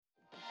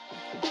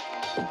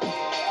Welcome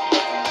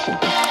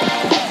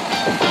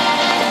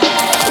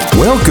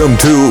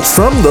to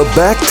From the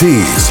Back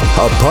Tees,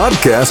 a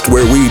podcast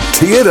where we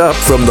tee it up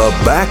from the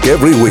back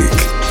every week.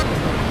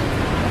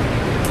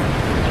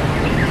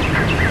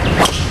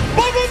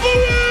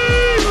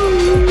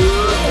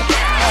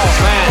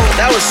 Man,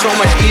 that was so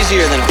much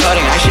easier than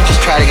putting. I should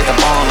just try to get the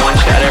ball in one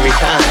shot every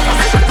time.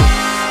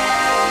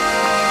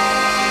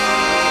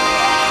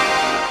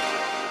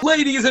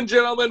 Ladies and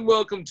gentlemen,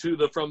 welcome to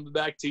the From the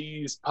Back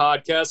Tees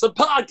podcast, a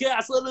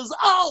podcast that is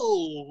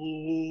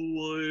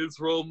always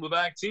from the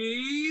back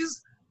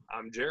tees.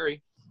 I'm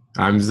Jerry.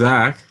 I'm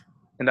Zach.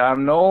 And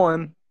I'm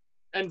Nolan.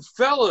 And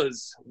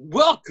fellas,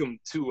 welcome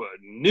to a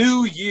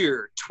new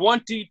year,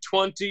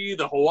 2020.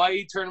 The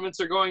Hawaii tournaments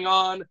are going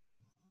on.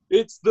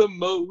 It's the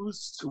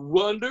most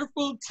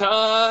wonderful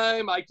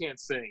time. I can't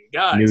sing.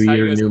 Guys, New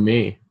year, new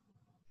me.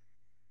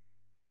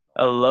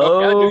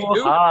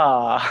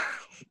 Aloha.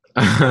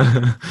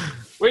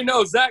 Wait,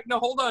 no, Zach, no,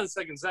 hold on a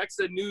second. Zach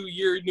said new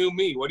year, new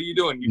me. What are you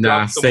doing?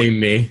 Same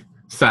me,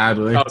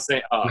 sadly.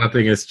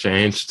 Nothing has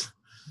changed.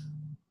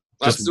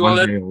 Just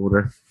one day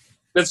older.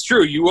 That's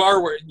true. You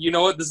are, you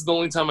know what? This is the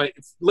only time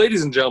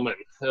ladies and gentlemen,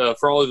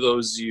 for all of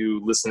those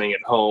you listening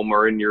at home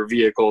or in your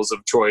vehicles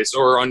of choice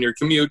or on your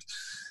commute,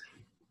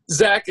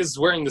 Zach is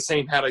wearing the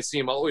same hat I see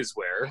him always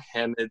wear,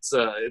 and it's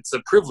a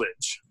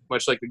privilege.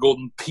 Much like the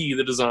golden P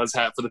that is on his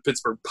hat for the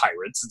Pittsburgh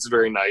Pirates. It's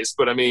very nice.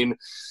 But, I mean,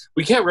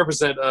 we can't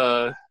represent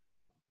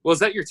is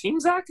that your team,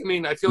 Zach? I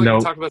mean, I feel like we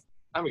talked about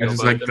time ago.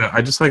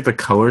 I just like the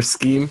color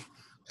scheme,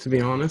 to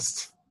be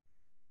honest.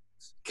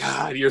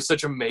 God, you're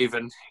such a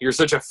maven. You're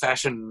such a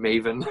fashion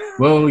maven.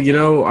 Well, you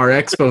know, our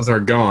expos are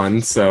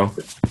gone, so.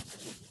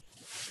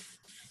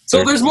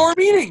 So there's more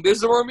meeting.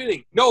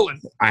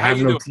 Nolan. I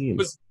have no team.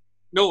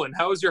 Nolan,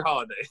 how was your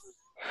holiday?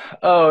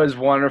 Oh, it was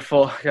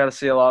wonderful. Got to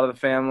see a lot of the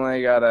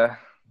family. Got to,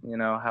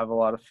 have a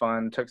lot of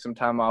fun. Took some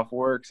time off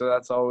work, so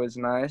that's always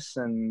nice.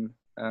 And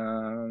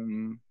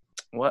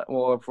if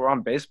we're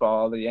on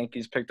baseball, the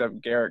Yankees picked up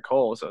Garrett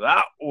Cole, so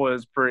that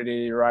was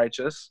pretty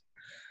righteous.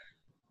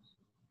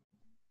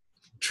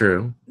 I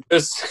True.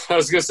 was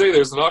going to say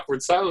there's an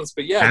awkward silence,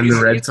 but yeah. And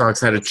the Red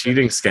Sox had a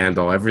cheating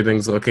scandal.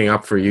 Everything's looking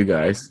up for you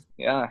guys.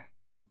 Yeah.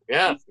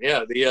 Yeah.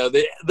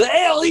 The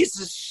AL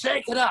East is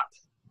shaking up.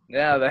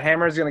 Yeah, the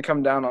hammer's going to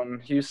come down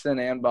on Houston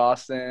and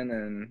Boston,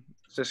 and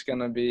it's just going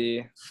to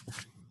be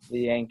the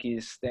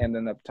Yankees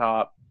standing up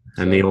top.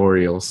 And the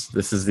Orioles.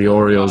 This is the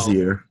Orioles'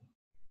 year.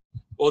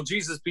 Well,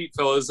 Jesus Pete,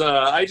 fellas,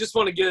 I just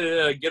want to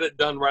get it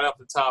done right off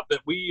the top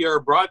that we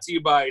are brought to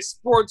you by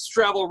Sports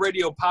Travel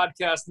Radio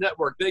Podcast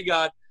Network. They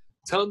got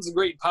tons of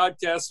great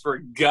podcasts for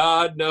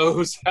God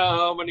knows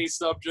how many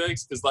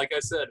subjects, because like I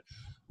said,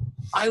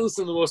 I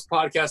listen to the most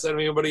podcasts out of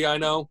anybody I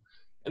know,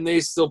 and they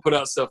still put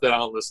out stuff that I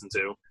don't listen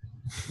to.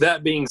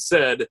 That being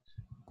said,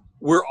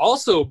 we're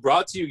also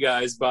brought to you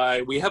guys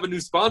by, we have a new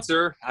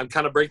sponsor. I'm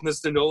kind of breaking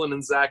this to Nolan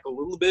and Zach a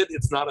little bit.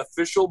 It's not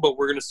official, but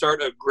we're going to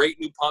start a great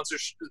new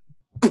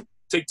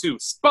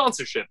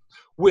sponsorship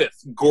with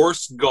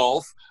Gorse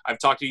Golf. I've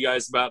talked to you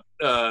guys about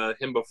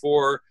him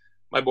before.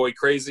 My boy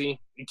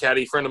Crazy, a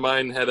caddy friend of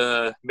mine, had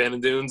a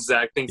Bandon Dunes.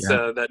 Zach thinks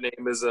that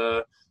name is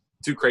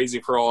too crazy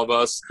for all of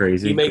us.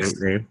 Crazy,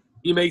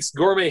 he makes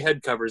gourmet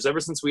head covers. Ever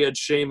since we had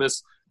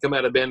Seamus come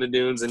out of Bandon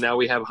Dunes, and now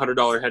we have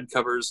 $100 head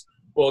covers.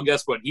 Well,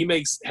 guess what? He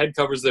makes head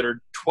covers that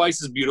are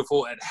twice as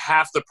beautiful at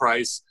half the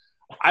price.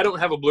 I don't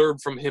have a blurb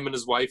from him and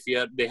his wife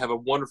yet. They have a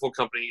wonderful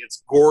company.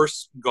 It's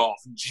Gorse Golf,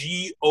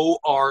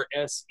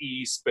 GORSE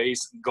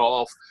space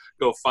golf.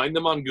 Go find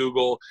them on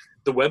Google.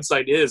 The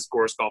website is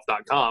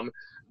gorsegolf.com.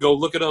 Go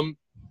look at them.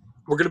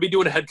 We're going to be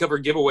doing a head cover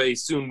giveaway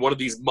soon, one of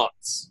these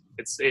months.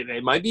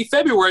 It might be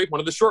February,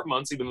 one of the short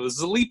months, even though this is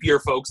a leap year,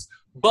 folks.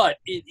 But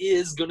it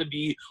is going to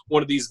be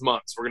one of these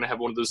months. We're going to have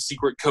one of those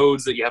secret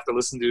codes that you have to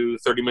listen to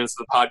 30 minutes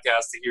of the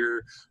podcast to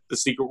hear the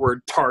secret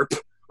word TARP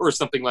or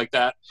something like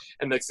that.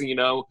 And next thing you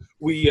know,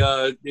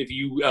 if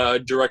you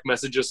direct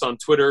message us on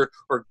Twitter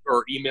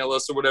or email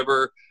us or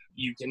whatever,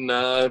 you can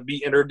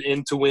be entered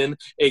in to win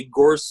a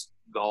Gorse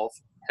Golf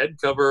head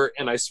cover.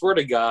 And I swear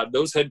to God,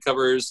 those head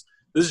covers,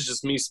 this is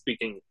just me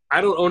speaking.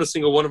 I don't own a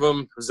single one of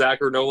them,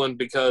 Zach or Nolan,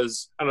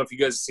 because I don't know if you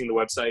guys have seen the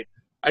website.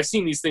 I've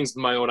seen these things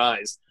with my own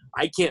eyes.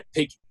 I can't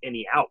pick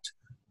any out.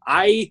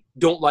 I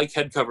don't like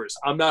head covers.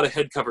 I'm not a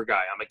head cover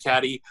guy. I'm a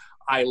caddy.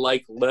 I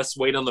like less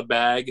weight on the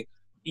bag,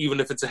 even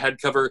if it's a head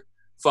cover.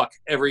 Fuck,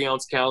 every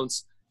ounce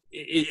counts.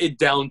 It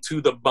down to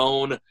the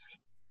bone.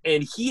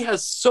 And he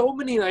has so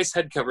many nice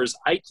head covers,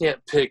 I can't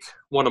pick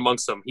one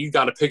amongst them. He's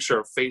got a picture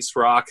of Face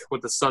Rock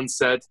with the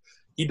sunset.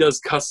 He does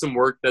custom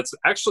work that's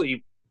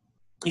actually,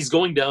 he's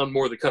going down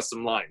more the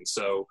custom line.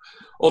 So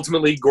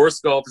ultimately, Gorse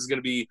Golf is going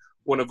to be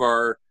one of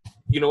our,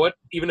 you know what,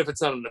 even if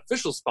it's not an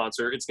official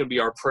sponsor, it's going to be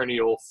our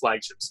perennial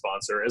flagship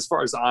sponsor as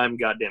far as I'm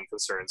goddamn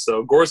concerned.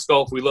 So Gorse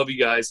Golf, we love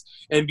you guys.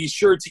 And be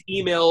sure to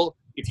email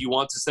if you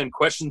want to send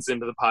questions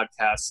into the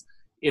podcast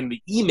in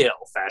the email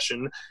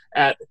fashion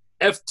at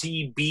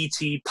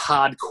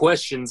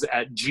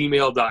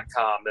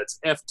ftbtpodquestions@gmail.com. That's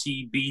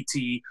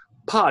ftbtpodquestions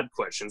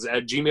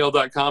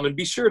podquestions@gmail.com, and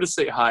be sure to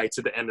say hi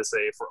to the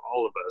NSA for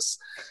all of us.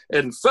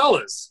 And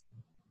fellas,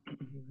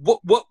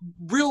 what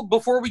real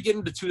before we get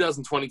into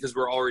 2020, because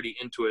we're already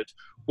into it,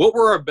 what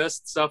were our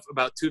best stuff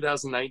about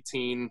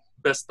 2019?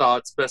 Best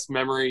thoughts, best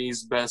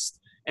memories, best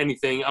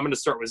anything? I'm going to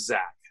start with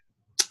Zach.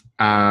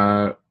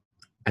 I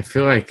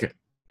feel like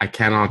I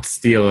cannot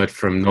steal it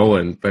from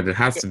Nolan, but it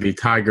has to be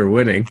Tiger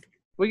winning.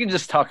 We can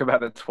just talk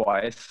about it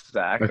twice,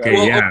 Zach. Okay,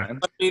 Well, yeah.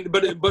 I mean,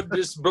 but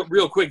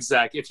real quick,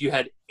 Zach, if you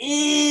had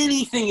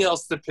anything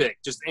else to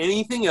pick, just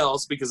anything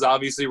else, because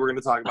obviously we're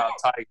going to talk about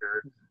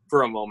Tiger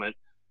for a moment.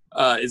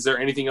 Is there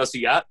anything else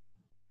you got?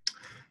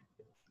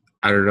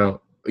 I don't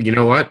know. You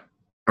know what?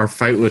 Our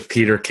fight with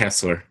Peter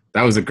Kessler.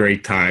 That was a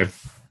great time.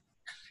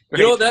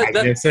 You know,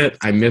 I miss it.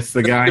 I miss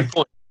the guy. Good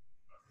point.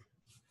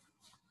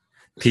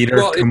 Peter,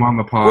 Well, come on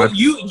the pod. Well,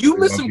 you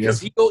miss him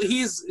love because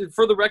he's,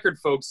 for the record,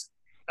 folks,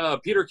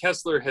 Peter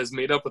Kessler has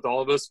made up with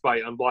all of us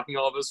by unblocking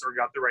all of us or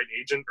got the right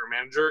agent or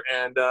manager,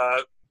 and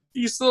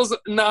he still's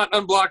not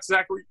unblocked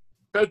Zachary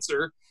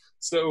Fetzer.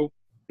 So,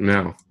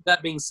 No.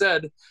 that being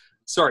said,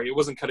 sorry, it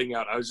wasn't cutting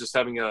out. I was just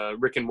having a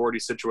Rick and Morty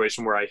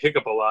situation where I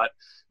hiccup a lot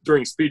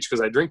during speech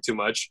because I drink too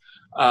much.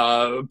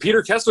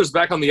 Peter Kessler's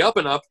back on the up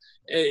and up,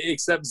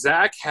 except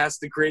Zach has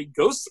to create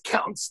ghost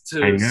accounts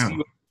to see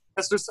what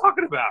Kessler's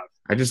talking about.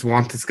 I just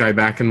want this guy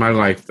back in my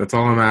life. That's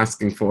all I'm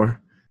asking for.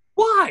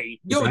 Why?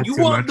 Yo, that you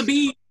too want much?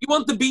 you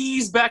want the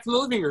bees back in the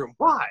living room.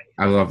 Why?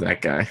 I love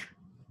that guy.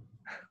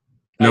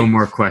 No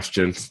more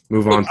questions.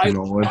 Move on to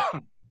Nolan.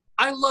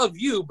 I love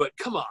you, but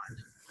come on.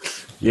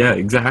 Yeah,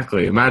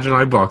 exactly. Imagine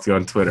I blocked you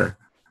on Twitter.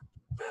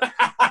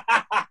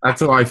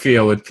 That's how I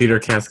feel with Peter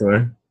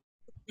Kessler.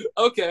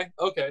 Okay.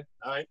 All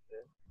right.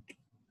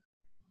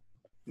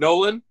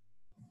 Nolan?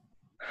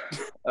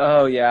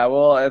 Oh, yeah.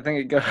 Well, I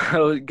think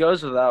it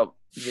goes without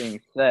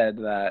being said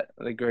that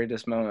the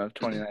greatest moment of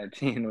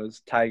 2019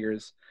 was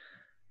Tiger's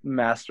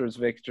Masters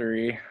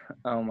victory.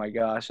 Oh, my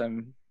gosh.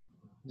 I'm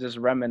just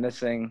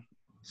reminiscing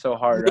so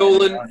hard.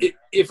 Nolan, right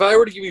if I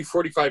were to give you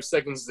 45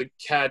 seconds to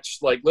catch,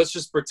 let's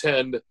just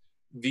pretend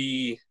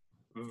the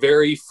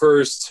very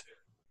first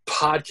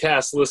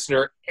podcast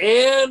listener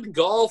and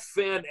golf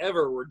fan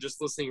ever were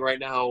just listening right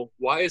now.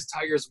 Why is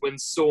Tiger's win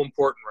so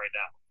important right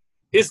now?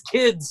 His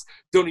kids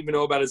don't even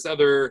know about his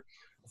other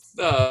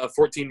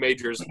 14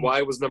 majors.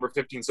 Why was number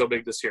 15 so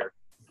big this year?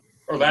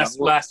 Or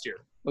last year?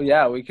 Well,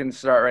 yeah, we can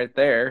start right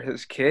there.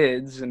 His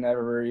kids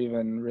never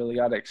even really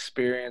got to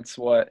experience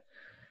what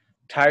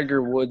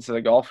Tiger Woods,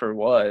 the golfer,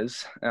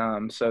 was.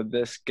 So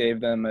this gave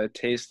them a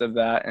taste of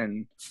that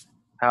and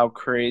how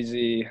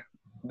crazy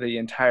the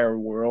entire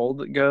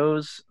world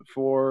goes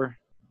for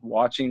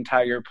watching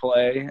Tiger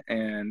play.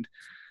 And,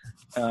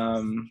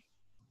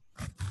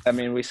 I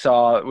mean, we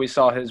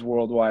saw his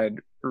worldwide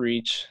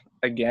reach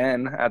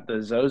again at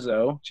the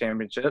Zozo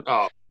Championship,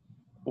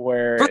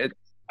 where it.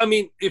 I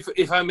mean,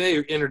 if I may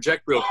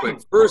interject real quick,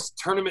 first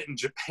tournament in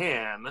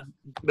Japan,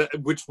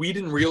 which we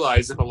didn't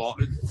realize in a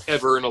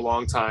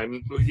long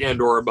time and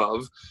or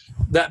above.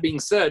 That being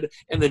said,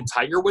 and then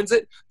Tiger wins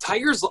it.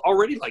 Tiger's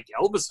already like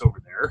Elvis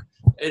over there,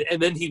 and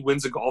then he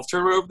wins a golf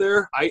tournament over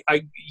there.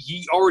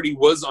 He already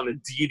was on a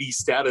deity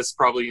status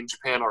probably in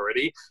Japan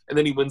already, and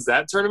then he wins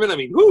that tournament. I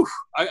mean,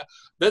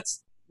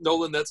 that's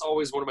Nolan. That's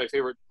always one of my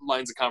favorite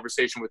lines of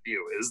conversation with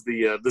you is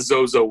the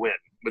Zozo win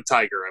with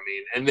Tiger. I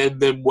mean, and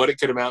then what it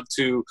could amount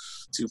to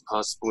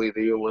possibly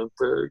the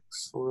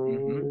Olympics.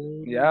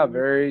 Mm-hmm. Yeah,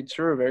 very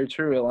true. Very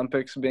true.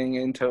 Olympics being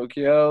in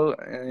Tokyo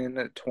in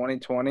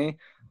 2020,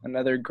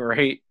 another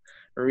great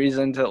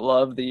reason to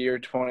love the year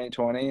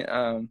 2020.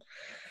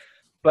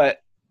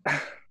 But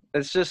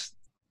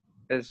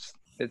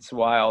it's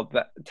wild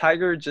that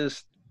Tiger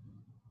just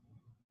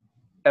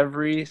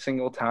every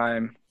single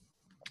time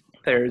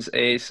there's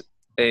a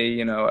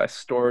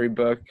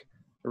storybook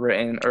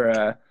written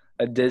or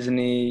a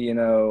Disney,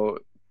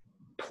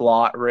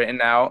 plot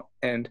written out,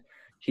 and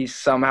he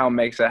somehow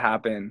makes it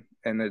happen.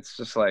 And it's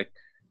just like,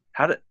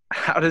 how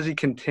does he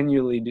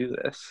continually do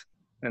this?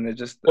 And it's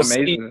just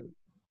amazing.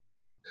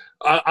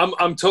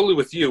 I'm totally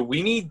with you.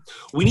 We need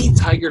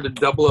Tiger to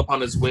double up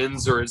on his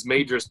wins or his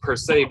majors per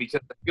se,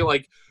 because I feel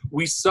like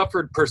we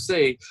suffered per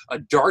se a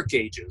dark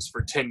ages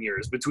for 10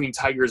 years between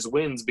Tiger's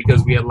wins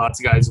because we had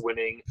lots of guys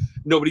winning,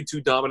 nobody too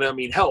dominant. I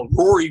mean, hell,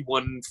 Rory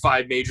won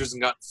 5 majors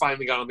and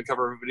finally got on the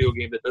cover of a video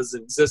game that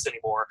doesn't exist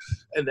anymore,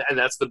 and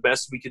that's the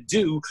best we could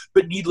do.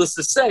 But needless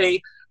to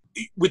say,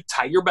 with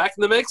Tiger back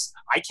in the mix,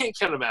 I can't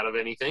count him out of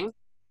anything.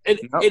 And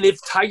if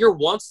Tiger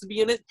wants to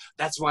be in it,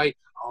 that's why.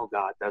 Oh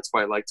God, that's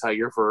why I like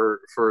Tiger for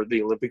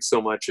the Olympics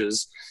so much.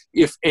 Is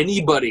if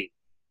anybody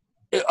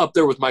up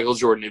there with Michael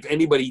Jordan, if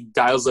anybody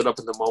dials it up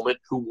in the moment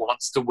who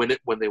wants to win it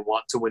when they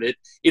want to win it,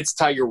 it's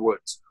Tiger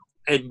Woods.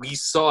 And we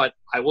saw it.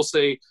 I will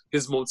say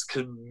his most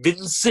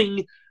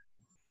convincing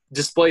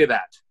display of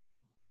that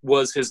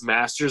was his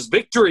Masters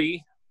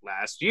victory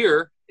last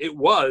year. It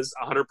was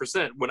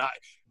 100%.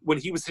 When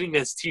he was hitting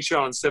his tee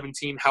shot on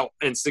 17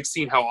 and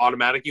 16, how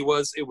automatic he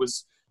was. It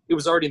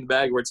was already in the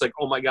bag where it's like,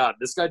 oh my God,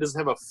 this guy doesn't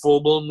have a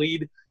full-blown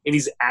lead, and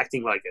he's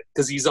acting like it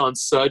because he's on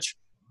such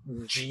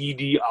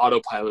GD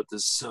autopilot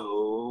is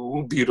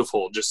so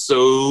beautiful, just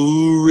so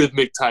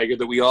rhythmic, Tiger,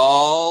 that we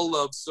all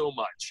love so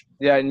much.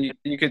 Yeah, and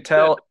you could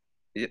tell.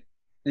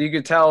 You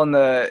could tell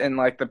in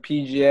like the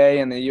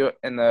PGA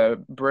and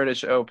the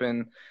British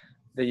Open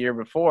the year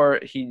before,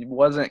 he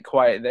wasn't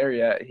quite there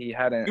yet. He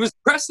was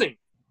pressing.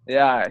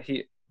 Yeah,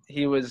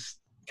 he was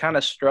kind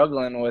of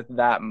struggling with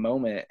that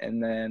moment,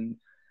 and then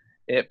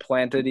it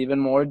planted even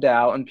more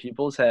doubt in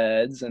people's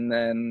heads, and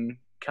then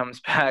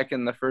comes back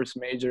in the first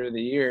major of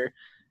the year,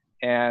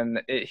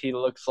 and he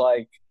looks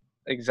like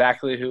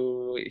exactly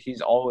who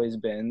he's always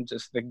been,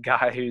 just the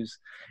guy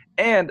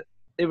and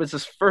it was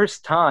his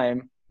first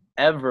time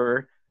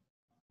ever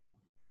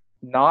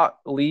not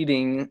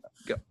leading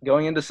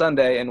going into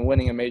Sunday and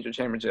winning a major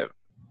championship.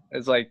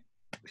 It's like,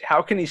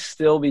 how can he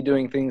still be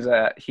doing things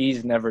that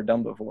he's never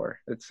done before?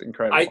 It's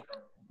incredible.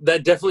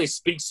 That definitely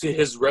speaks to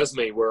his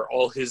resume, where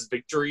all his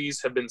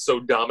victories have been so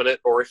dominant,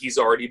 or he's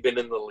already been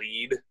in the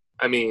lead.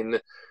 I mean,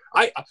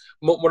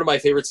 one of my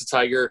favorites of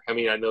Tiger, I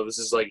mean, I know this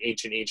is like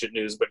ancient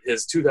news, but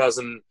his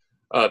 2000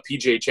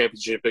 PGA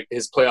Championship,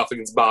 his playoff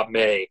against Bob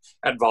May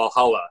at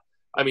Valhalla.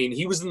 I mean,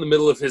 he was in the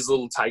middle of his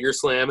little Tiger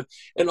Slam,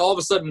 and all of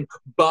a sudden,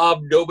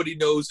 Bob, nobody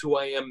knows who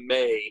I am,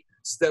 May,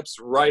 steps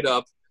right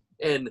up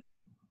and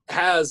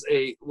has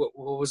what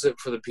was it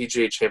for the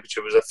PGA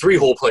Championship? It was a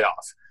 3-hole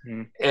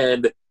playoff.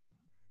 And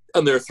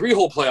on their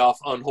 3-hole playoff,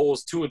 on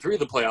holes 2 and 3 of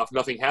the playoff,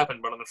 nothing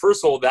happened. But on the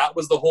first hole, that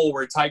was the hole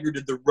where Tiger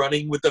did the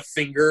running with the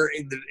finger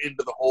into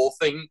the hole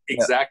thing.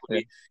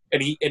 Exactly. Yeah.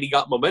 And he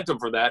got momentum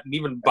for that. And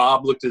even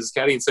Bob looked at his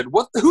caddy and said,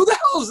 who the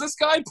hell is this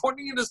guy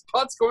pointing at his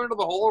putts going into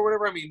the hole or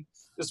whatever? I mean,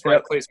 just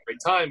right place, right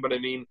time. But I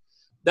mean,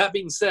 that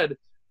being said,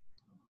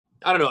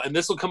 I don't know, and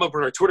this will come up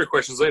in our Twitter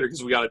questions later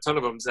because we got a ton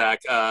of them, Zach.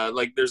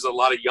 Like, there's a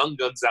lot of young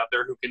guns out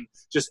there who can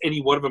just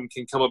any one of them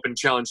can come up and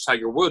challenge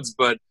Tiger Woods.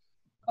 But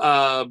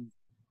I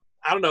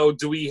don't know.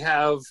 Do we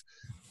have?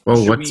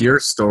 Well, what's your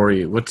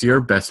story? What's your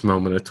best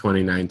moment of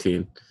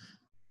 2019?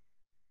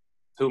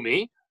 Who,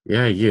 me?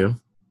 Yeah, you.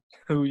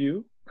 Who,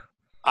 you?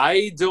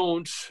 I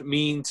don't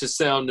mean to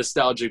sound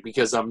nostalgic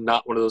because I'm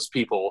not one of those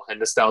people, and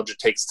nostalgia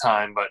takes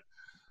time. But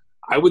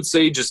I would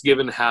say, just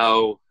given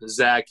how,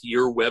 Zach,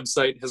 your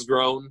website has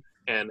grown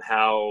and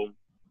how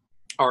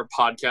our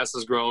podcast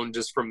has grown,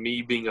 just from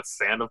me being a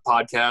fan of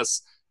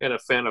podcasts and a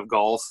fan of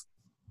golf,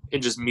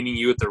 and just meeting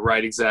you at the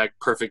right exact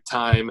perfect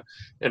time,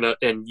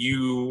 and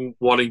you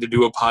wanting to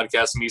do a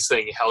podcast, me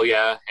saying hell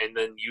yeah, and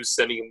then you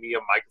sending me a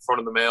microphone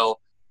in the mail,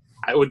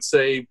 I would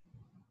say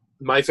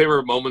my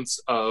favorite moments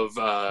of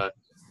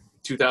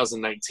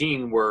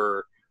 2019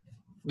 were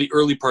the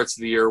early parts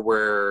of the year,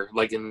 where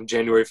like in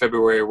January,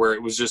 February, where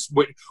it was just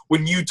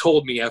when you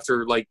told me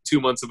after like 2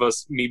 months of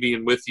me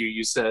being with you,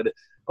 you said,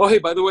 oh, hey,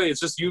 by the way, it's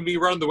just you and me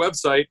running the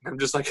website. I'm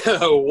just like,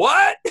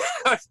 what?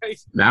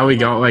 Now we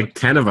got like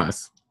 10 of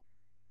us.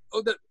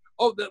 But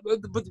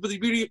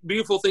the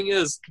beautiful thing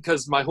is,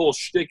 because my whole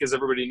shtick, as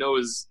everybody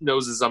knows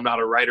is I'm not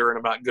a writer and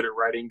I'm not good at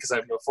writing because I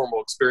have no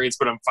formal experience,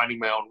 but I'm finding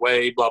my own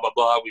way, blah, blah,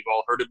 blah. We've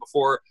all heard it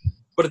before.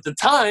 But at the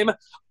time,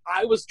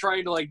 I was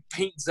trying to like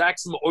paint Zach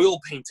some oil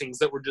paintings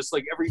that were just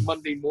like every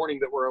Monday morning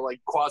that were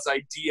like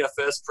quasi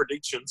DFS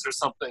predictions or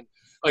something.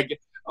 Like,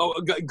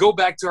 go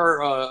back to our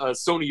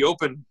Sony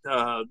Open,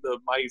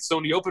 my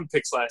Sony Open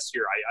picks last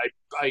year.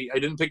 I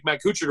didn't pick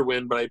Matt Kuchar to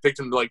win, but I picked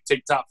him to like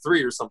take top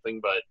 3 or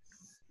something. But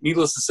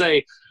needless to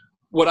say,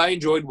 what I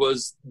enjoyed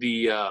was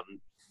the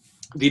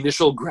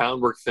initial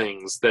groundwork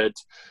things that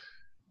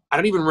I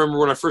don't even remember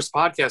when our first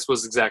podcast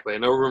was exactly. I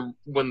know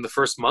when the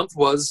first month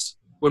was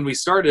when we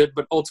started,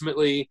 but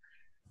ultimately,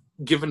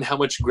 given how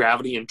much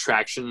gravity and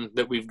traction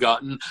that we've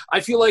gotten, I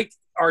feel like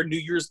our New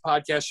Year's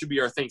podcast should be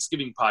our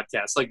Thanksgiving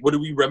podcast. Like, what are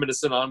we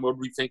reminiscent on? What are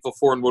we thankful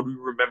for? And what do we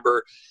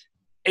remember?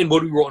 And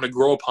what do we want to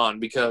grow upon?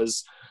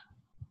 Because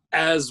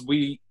I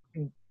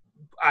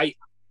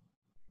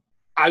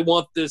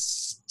want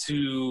this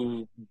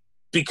to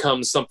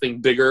become something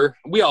bigger.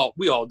 We all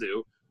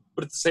do,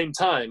 but at the same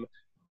time,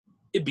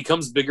 it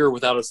becomes bigger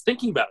without us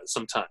thinking about it.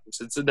 Sometimes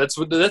that's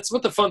what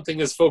the fun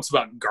thing is, folks,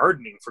 about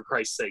gardening. For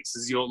Christ's sakes,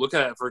 is you don't look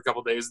at it for a couple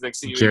of days.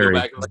 Next thing you go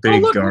back and like,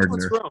 big look,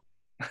 gardener.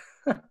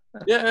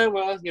 Yeah,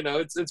 well,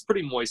 it's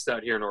pretty moist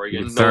out here in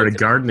Oregon. Start a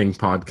gardening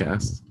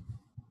podcast.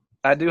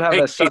 I do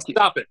have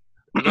stop it.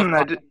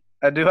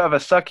 I do have a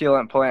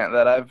succulent plant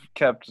that I've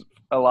kept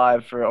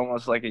alive for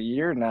almost like a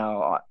year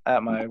now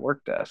at my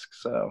work desk.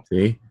 So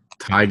see,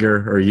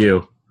 Tiger or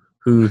you,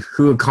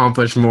 who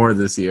accomplished more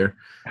this year?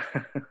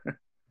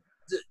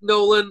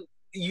 Nolan,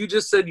 you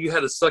just said you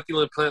had a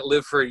succulent plant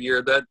live for a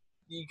year. That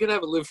you can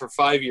have it live for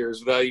 5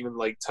 years without even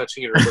like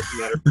touching it or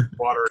looking at it or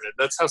watering it.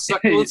 That's how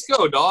succulents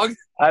go, dog.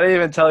 I didn't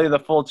even tell you the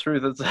full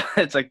truth.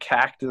 It's a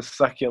cactus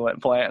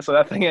succulent plant, so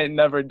that thing ain't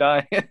never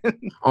dying.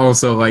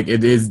 Also, like,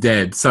 it is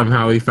dead.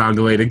 Somehow he found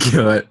a way to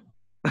kill it.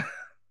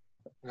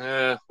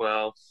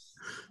 Well,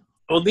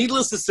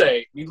 needless to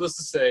say,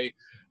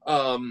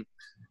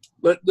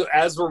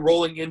 as we're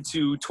rolling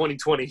into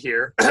 2020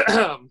 here,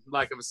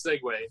 lack of a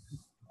segue,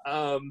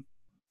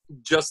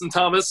 Justin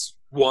Thomas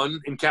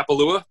won in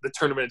Kapalua, the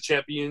Tournament of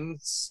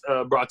Champions,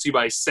 brought to you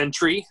by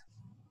Sentry.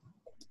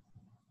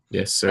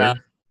 Yes, sir.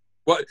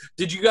 What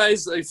did you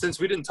guys? Since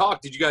we didn't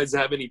talk, did you guys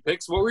have any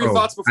picks? What were your Oh,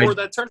 thoughts before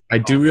that tournament? I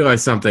do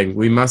realize something.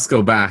 We must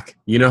go back.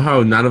 You know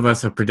how none of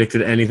us have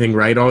predicted anything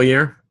right all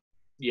year?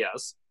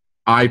 Yes.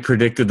 I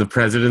predicted the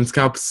President's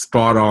Cup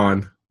spot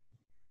on.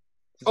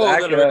 Oh,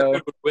 Zach, that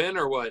America would win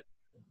or what?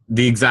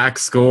 The exact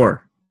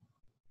score.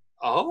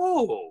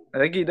 Oh. I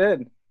think he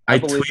did. I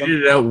believe him.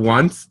 tweeted it out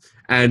once,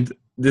 and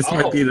this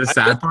might be the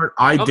sad part.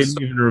 I I'm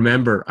didn't even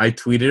remember. I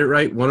tweeted it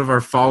right. One of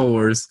our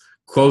followers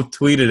quote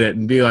tweeted it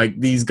and be like,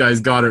 "These guys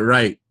got it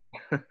right."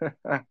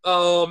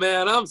 Oh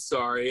man, I'm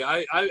sorry.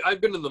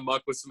 I've been in the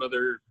muck with some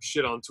other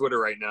shit on Twitter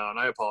right now, and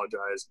I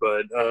apologize.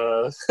 But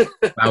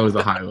That was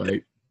a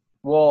highlight.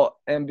 Well,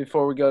 and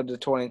before we go to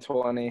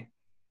 2020,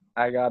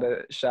 I got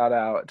to shout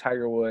out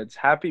Tiger Woods.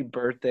 Happy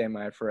birthday,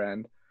 my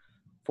friend.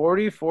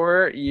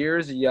 44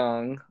 years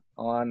young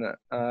on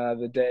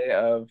the day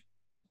of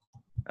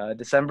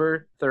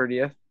December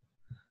 30th.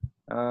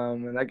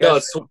 And I no,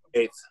 guess it's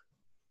 28th.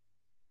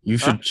 You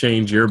should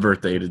change your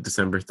birthday to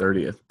December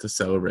 30th to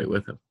celebrate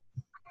with him.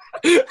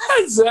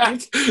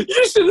 Zach,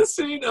 you should have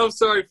seen. I'm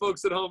sorry,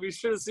 folks at home. You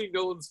should have seen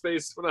Nolan's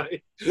face when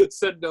I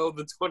said no,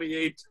 the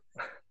 28th.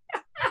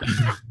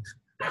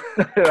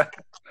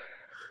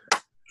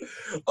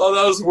 Oh,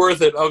 that was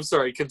worth it. I'm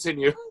sorry.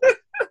 Continue.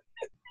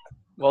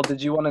 Well,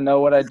 did you want to know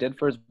what I did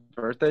for his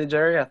birthday,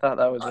 Jerry? I thought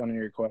that was one of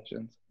your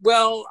questions.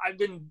 Well, I've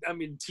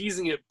been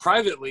teasing it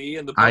privately,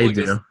 and the I public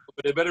do. is,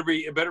 but it better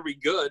be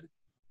good.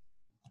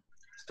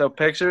 So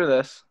picture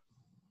this.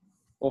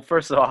 Well,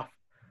 first off,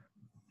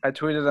 I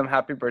tweeted him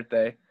happy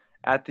birthday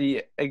at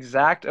the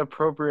exact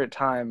appropriate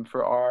time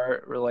for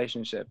our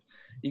relationship.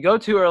 You go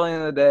too early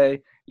in the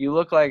day, you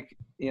look like,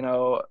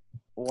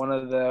 one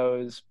of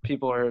those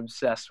people who are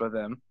obsessed with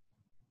him.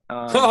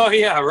 Oh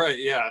yeah, right,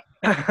 yeah.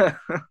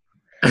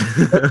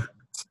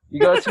 You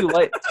go too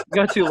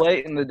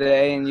late in the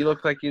day and you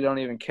look like you don't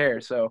even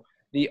care. So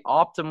the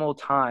optimal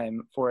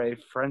time for a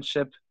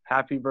friendship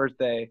happy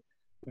birthday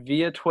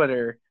via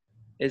Twitter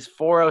is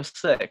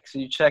 4:06.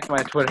 You check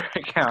my Twitter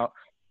account,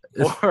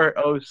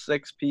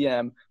 4:06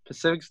 p.m.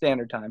 Pacific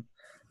Standard Time.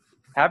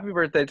 Happy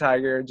birthday,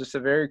 Tiger. Just a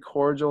very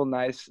cordial,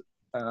 nice,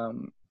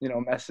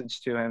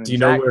 message to him. Do you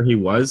know where he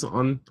was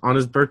on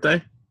his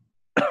birthday?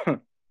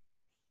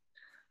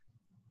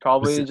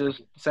 Probably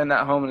just send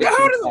that home in a Yeah,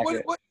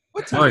 packet. what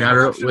Oh, I got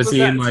it. option Was he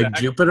that, in like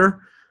Zach?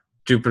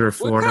 Jupiter,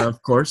 Florida,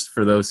 of course,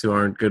 for those who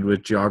aren't good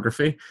with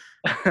geography.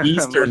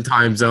 Eastern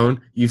time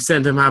zone. You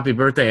sent him happy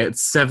birthday at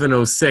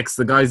 7:06.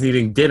 The guy's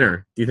eating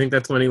dinner. Do you think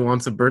that's when he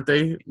wants a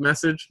birthday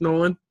message,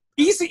 Nolan?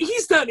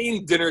 He's not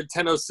eating dinner at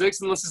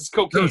 10:06 unless it's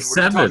cocaine. No, What are you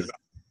 7. talking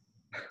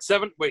about?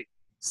 7? Wait.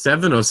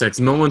 7:06.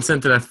 Nolan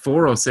sent it at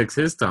 4:06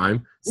 his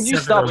time. Would you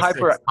stop 7:06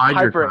 Tiger time.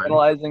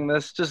 hyper-analyzing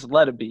this? Just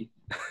let it be.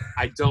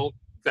 I don't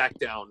back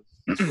down.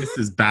 This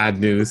is bad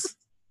news.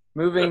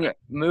 Moving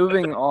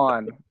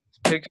on.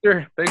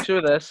 Picture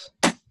this.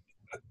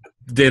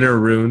 Dinner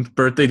ruined.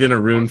 Birthday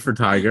dinner ruined for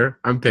Tiger.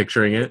 I'm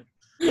picturing it.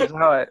 This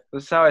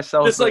is how I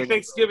celebrate. It's like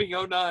Thanksgiving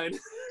 09.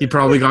 He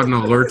probably got an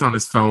alert on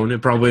his phone.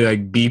 It probably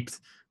like beeped.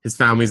 His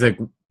family's like,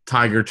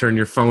 Tiger, turn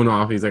your phone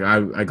off. He's like,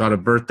 I got a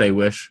birthday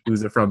wish.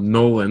 Who's it from?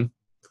 Nolan.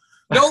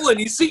 Nolan,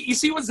 you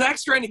see what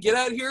Zach's trying to get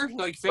at here?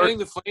 Like fanning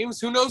the flames?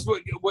 Who knows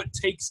what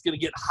take's gonna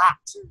get hot?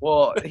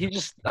 Well,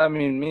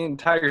 me and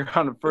Tiger are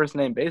on a first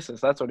name basis.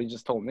 That's what he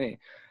just told me.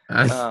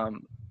 That's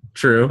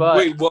true. But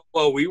Wait, what?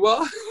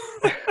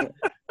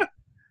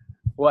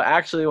 what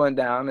actually went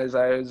down is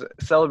I was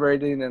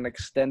celebrating an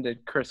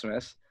extended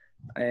Christmas,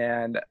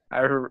 and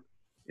I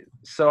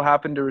so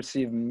happened to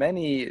receive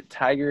many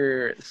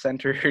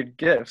Tiger-centered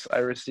gifts. I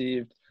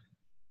received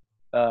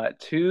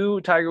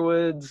 2 Tiger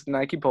Woods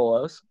Nike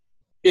Polos.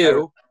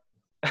 Ew.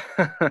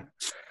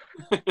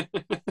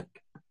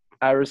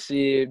 I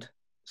received,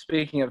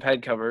 speaking of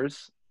head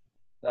covers,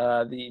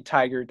 the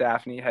Tiger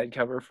Daphne head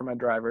cover for my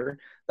driver.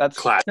 That's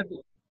Classic.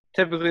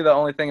 typically the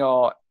only thing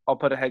I'll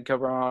put a head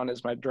cover on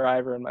is my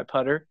driver and my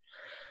putter.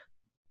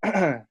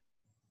 And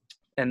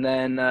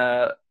then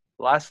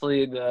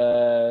lastly,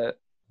 the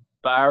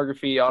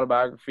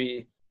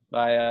autobiography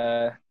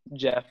by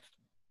Jeff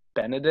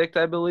Benedict,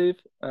 I believe,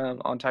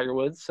 on Tiger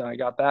Woods. So I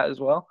got that as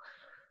well.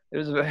 It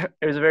was a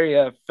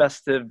very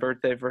festive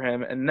birthday for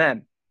him. And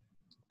then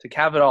to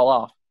cap it all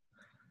off,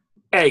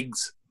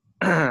 Eggs.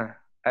 I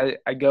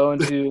go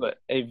into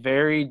a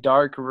very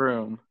dark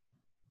room.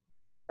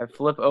 I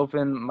flip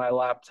open my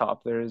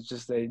laptop. There's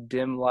just a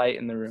dim light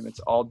in the room.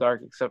 It's all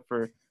dark except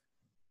for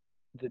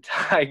the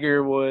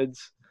Tiger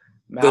Woods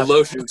The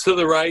lotion to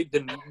the right,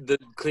 the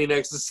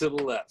Kleenex is to the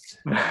left.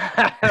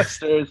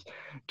 Masters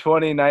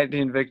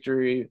 2019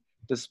 victory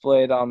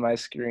displayed on my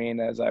screen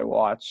as I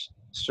watch.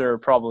 Sure,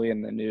 probably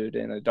in the nude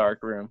in a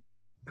dark room.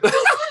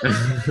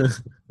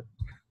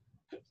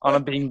 On a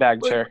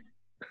beanbag chair.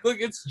 Look,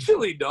 it's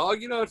chilly,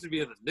 dog. You don't have to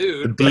be in the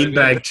nude. The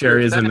beanbag chair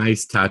is a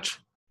nice touch.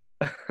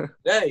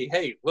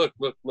 Hey, look.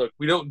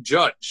 We don't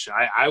judge.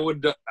 I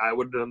would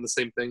have done the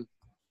same thing.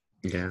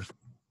 Yeah.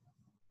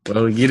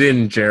 Well, you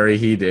didn't, Jerry.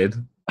 He did.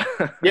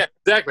 Yeah,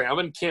 exactly. I'm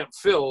in Camp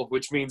Phil,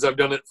 which means I've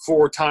done it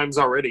 4 times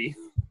already.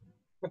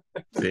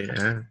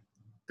 Yeah.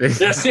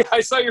 Yeah, see,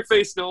 I saw your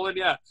face, Nolan.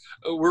 Yeah,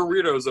 we're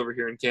weirdos over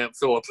here in Camp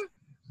Phillip.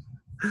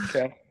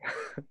 Okay.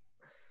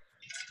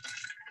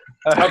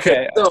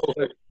 Okay, so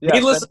yeah,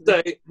 needless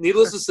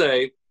to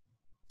say,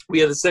 we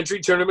had the Century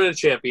Tournament of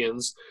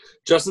Champions.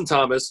 Justin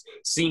Thomas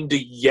seemed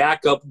to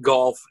yak up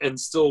golf and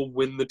still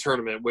win the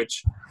tournament,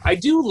 which I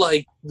do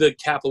like the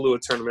Kapalua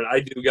tournament.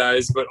 I do,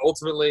 guys, but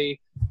ultimately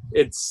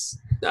it's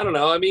 – I don't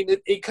know. I mean,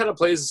 it kind of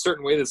plays a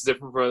certain way that's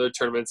different from other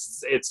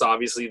tournaments. It's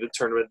obviously the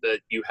tournament that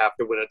you have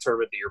to win a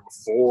tournament the year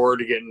before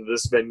to get into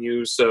this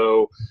venue.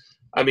 So,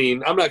 I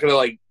mean, I'm not going to,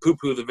 like,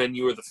 poo-poo the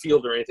venue or the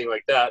field or anything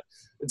like that.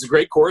 It's a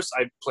great course.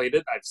 I've played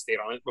it. I've stayed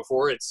on it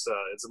before. It's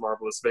a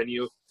marvelous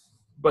venue.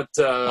 But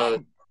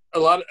a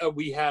lot of,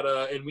 we had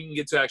and we can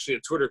get to actually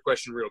a Twitter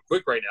question real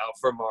quick right now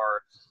from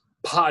our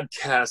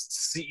podcast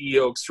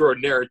CEO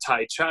extraordinaire,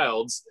 Ty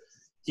Childs.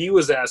 He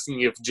was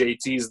asking if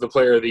JT's the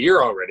player of the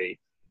year already.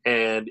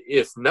 And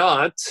if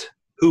not,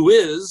 who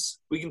is?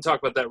 We can talk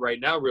about that right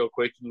now real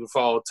quick. You can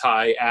follow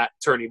Ty at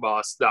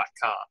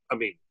tourneyboss.com. I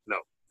mean, no,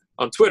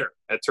 on Twitter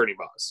at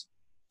tourneyboss,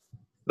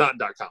 not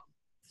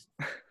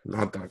 .com.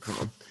 Not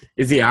 .com.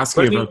 Is he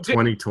asking about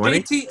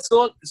 2020? JT,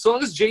 so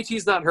long as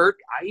JT's not hurt,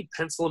 I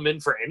pencil him in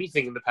for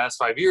anything in the past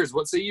 5 years.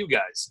 What say you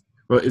guys?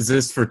 Well, is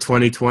this for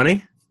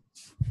 2020?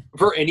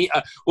 For any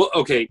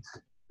okay.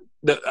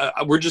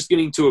 We're just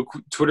getting to a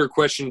Twitter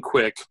question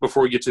quick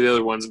before we get to the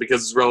other ones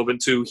because it's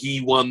relevant to he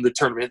won the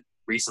tournament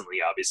recently,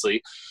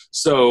 obviously.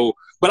 So,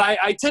 but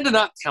I tend to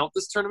not count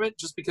this tournament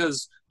just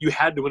because you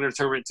had to win a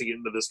tournament to get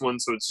into this one.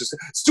 So it's just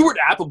Stuart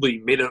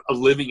Appleby made a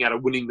living out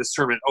of winning this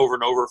tournament over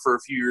and over for a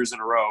few years in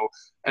a row,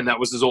 and that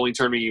was his only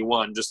tournament he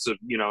won just to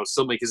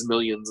still make his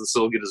millions and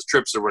still get his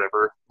trips or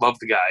whatever. Love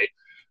the guy.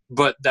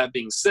 But that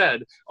being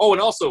said,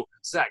 and also,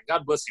 Zach,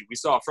 God bless you. We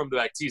saw From the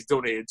Back Tees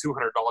donated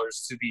 $200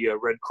 to the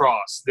Red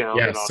Cross down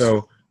in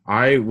Australia. So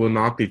I will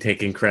not be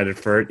taking credit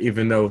for it,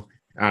 even though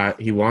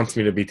he wants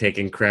me to be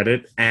taking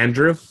credit.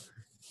 Andrew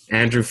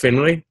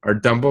Finley, our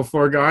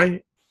Dumble4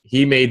 guy,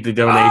 he made the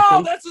donation.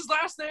 Oh, that's his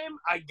last name?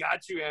 I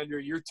got you, Andrew.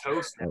 You're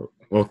toast.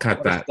 We'll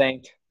cut that.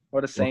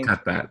 What a saint. We'll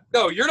cut that.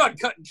 No, you're not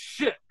cutting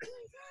shit.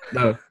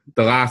 No,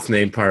 the last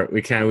name part,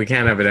 we can't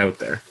have it out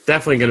there.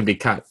 Definitely going to be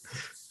cut.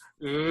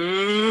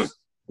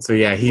 So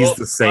yeah, he's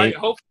the saint.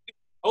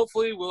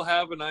 Hopefully we'll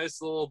have a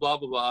nice little blah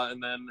blah blah,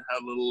 and then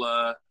have a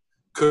little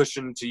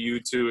cushion to you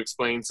to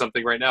explain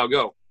something right now.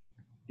 Go.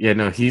 Yeah,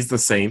 no, he's the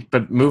saint.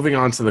 But moving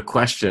on to the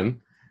question,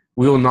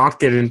 we will not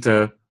get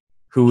into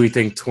who we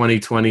think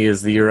 2020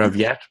 is the year of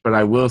yet. But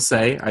I will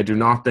say I do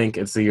not think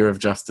it's the year of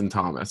Justin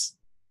Thomas.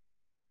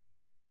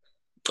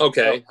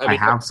 Okay, I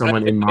have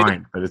someone in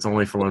mind, but it's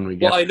only for when we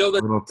get. Well, I know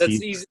that's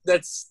easy.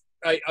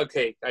 I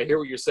hear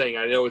what you're saying.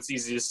 I know it's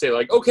easy to say,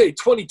 like, okay,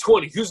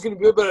 2020, who's going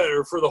to be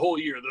better for the whole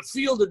year? The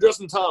field or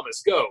Justin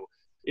Thomas? Go.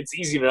 It's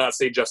easy to not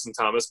say Justin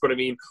Thomas, but I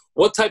mean,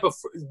 what type of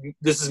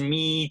 – this is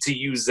me to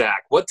you,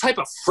 Zach. What type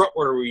of front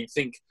runner do you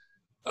think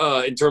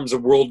in terms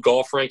of world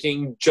golf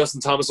ranking Justin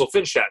Thomas will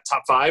finish at?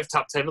 Top 5,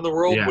 top 10 in the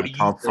world? Yeah, what do you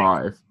top think?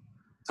 5.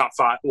 Top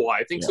 5? Well,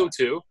 I think so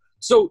too.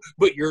 So,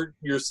 but you're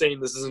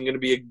saying this isn't going to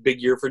be a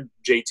big year for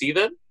JT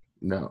then?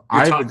 No.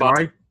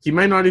 He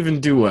might not even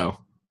do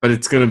well, but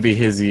it's going to be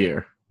his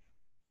year.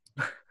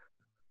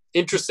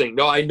 Interesting.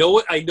 No, I know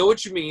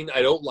what you mean.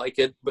 I don't like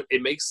it, but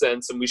it makes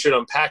sense, and we should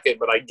unpack it,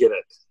 but I get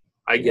it.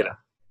 I get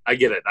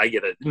it.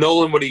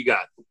 Nolan, what do you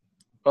got?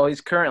 Well,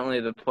 he's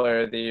currently the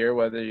player of the year,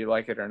 whether you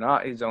like it or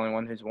not. He's the only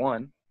one who's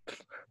won.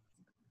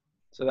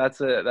 So that's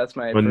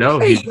my. But no,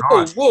 hey, he's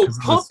not. Whoa!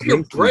 Pump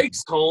your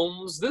brakes,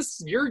 Holmes.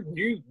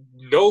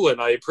 Nolan.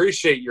 I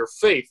appreciate your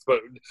faith, but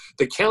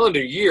the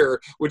calendar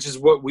year, which is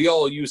what we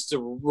all used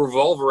to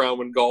revolve around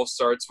when golf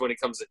starts, when it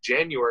comes to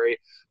January.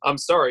 I'm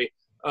sorry.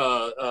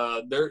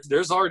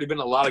 There's already been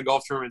a lot of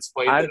golf tournaments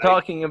played. I'm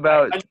talking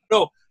about.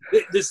 No,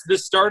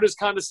 this start is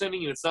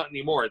condescending, and it's not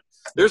anymore.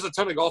 There's a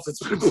ton of golf that's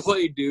been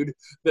played, dude,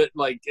 that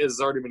has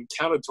already been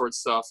counted towards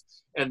stuff,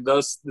 and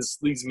thus this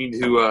leads me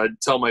to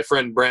tell my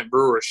friend Brant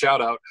Brewer a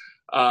shout out.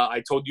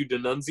 I told you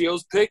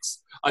D'Annunzio's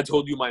picks, I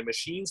told you my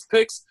machine's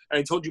picks, and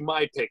I told you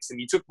my picks,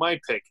 and you took my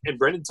pick. And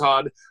Brendan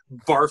Todd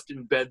barfed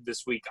in bed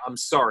this week. I'm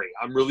sorry.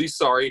 I'm really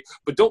sorry,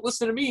 but don't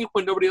listen to me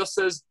when nobody else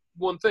says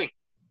one thing.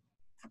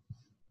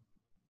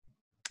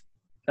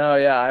 Oh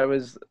yeah, I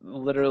was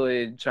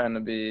literally trying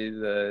to be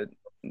the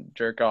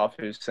jerk off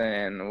who's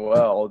saying,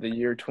 "Well, the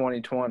year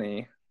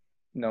 2020,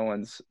 no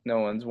one's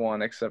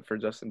won except for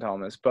Justin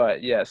Thomas."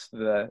 But yes,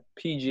 the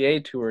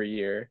PGA Tour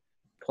year,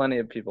 plenty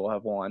of people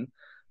have won.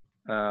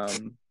 But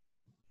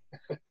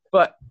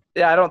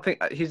yeah, I don't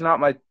think he's not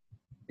my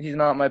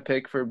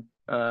pick for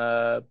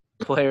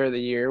player of the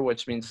year,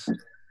 which means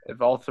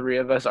if all three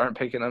of us aren't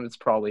picking him, it's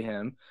probably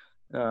him.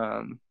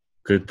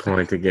 Good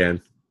point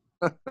again.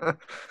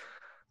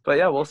 But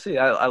yeah, we'll see.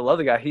 I love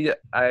the guy.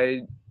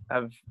 I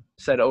have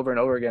said over and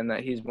over again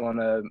that he's one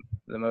of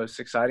the most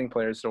exciting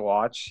players to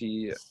watch.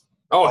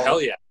 Hell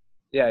yeah.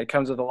 Yeah, he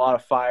comes with a lot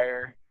of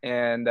fire,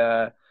 and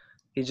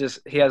he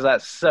has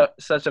that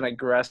such an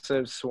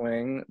aggressive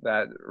swing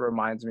that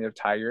reminds me of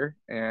Tiger,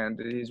 and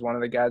he's one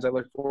of the guys I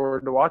look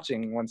forward to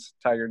watching once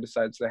Tiger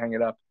decides to hang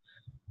it up.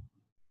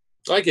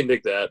 I can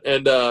dig that.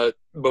 And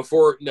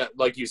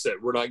like you said,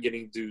 we're not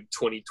getting to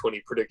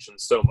 2020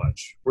 predictions so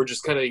much. We're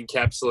just kind of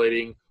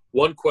encapsulating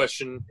one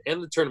question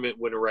and the tournament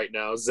winner right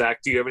now.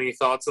 Zach, do you have any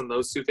thoughts on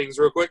those two things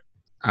real quick?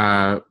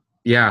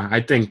 Yeah,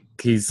 I think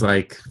he's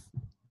like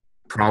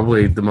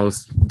probably the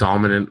most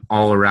dominant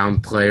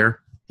all-around player.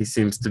 He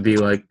seems to be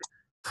like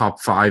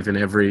top 5 in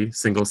every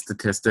single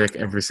statistic,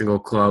 every single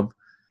club.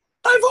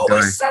 I've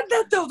always said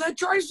that, though. That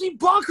drives me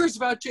bonkers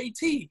about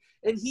JT.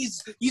 And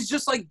he's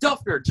just like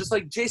Duffner, just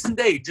like Jason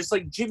Day, just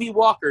like Jimmy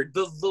Walker.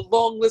 The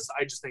long list.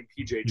 I just think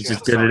PJ He's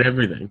just good at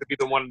everything. To be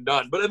the one and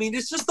done. But, I mean,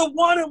 it's just the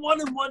one and one.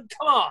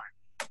 Come on.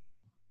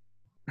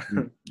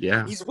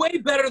 Yeah. He's way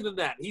better than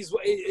that.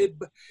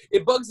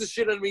 It bugs the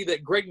shit out of me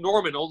that Greg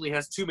Norman only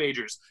has 2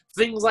 majors.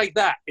 Things like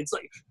that. It's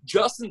like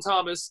Justin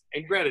Thomas,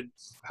 and granted,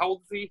 how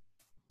old is he?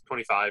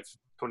 25,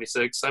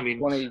 26? I mean,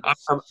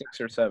 26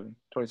 or 7.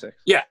 26.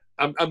 Yeah.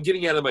 I'm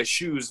getting out of my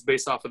shoes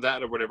based off of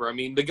that or whatever. I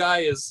mean, the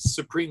guy is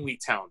supremely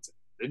talented.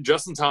 And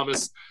Justin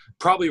Thomas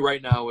probably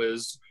right now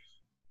is,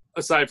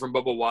 aside from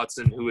Bubba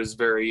Watson, who is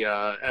very,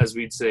 as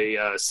we'd say,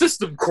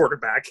 system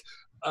quarterback,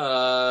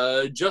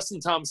 Justin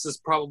Thomas is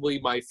probably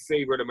my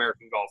favorite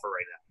American golfer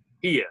right now.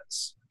 He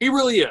is. He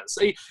really is.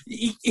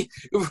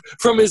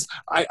 From his,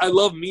 I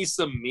love me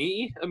some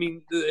me. I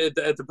mean,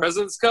 at the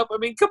President's Cup. I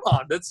mean, come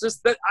on. That's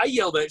just that. I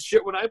yell that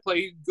shit when I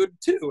play good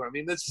too. I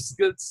mean, that's just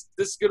good.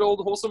 This good old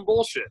wholesome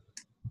bullshit.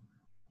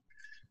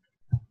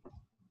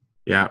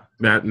 Yeah,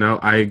 Matt. No,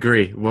 I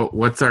agree.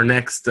 What's our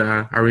next?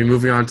 Are we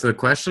moving on to the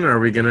question, or are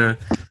we gonna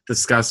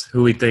discuss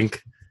who we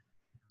think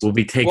will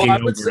be taking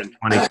over in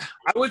 20? I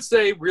would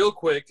say real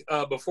quick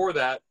before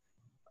that.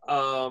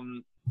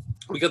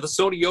 We got the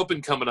Sony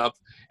Open coming up,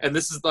 and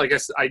this is like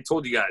I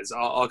told you guys.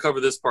 I'll cover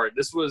this part.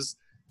 This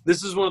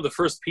is one of the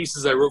first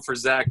pieces I wrote for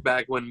Zach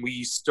back when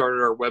we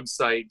started our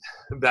website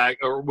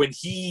or when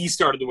he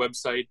started the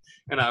website,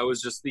 and I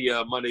was just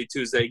the Monday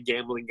Tuesday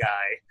gambling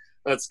guy.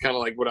 That's kind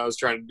of like what I was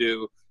trying to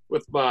do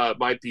with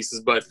my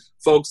pieces. But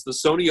folks, the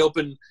Sony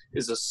Open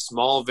is a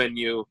small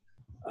venue.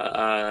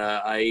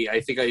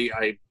 I think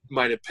I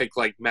might have picked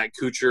like Matt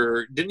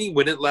Kuchar. Didn't he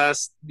win it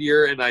last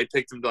year? And I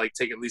picked him to like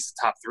take at least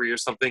the top 3 or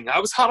something. I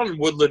was hot on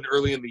Woodland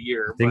early in the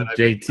year. I think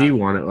JT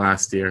won it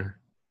last year.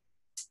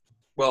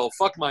 Well,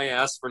 fuck my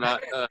ass for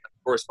not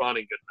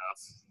corresponding good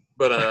enough.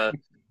 But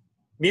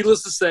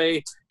needless to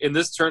say, in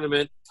this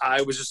tournament,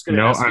 I was just going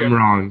to. No, I'm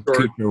wrong.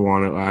 Kuchar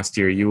won it last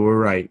year. You were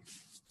right.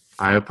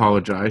 I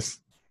apologize.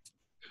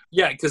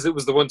 Yeah, because it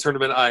was the one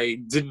tournament I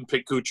didn't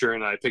pick Kuchar,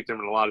 and I picked him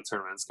in a lot of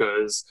tournaments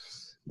because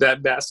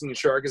that Basking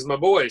Shark is my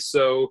boy.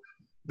 So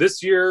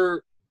this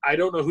year, I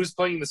don't know who's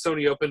playing the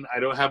Sony Open. I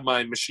don't have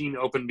my machine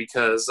open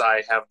because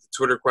I have the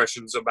Twitter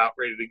questions about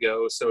ready to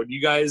go. So do you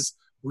guys,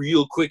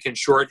 real quick and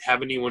short,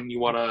 have anyone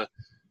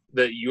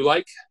that you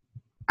like?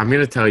 I'm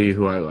going to tell you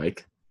who I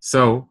like.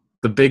 So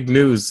the big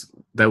news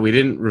that we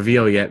didn't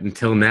reveal yet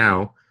until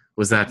now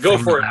was that... Go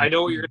for it. I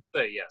know what you're going to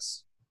say,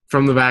 yes.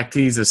 From the Back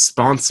Tees is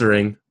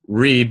sponsoring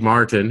Reed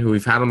Martin, who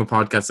we've had on the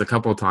podcast a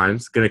couple of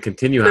times, going to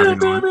continue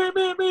having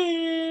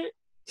on.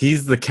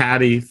 He's the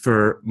caddy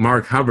for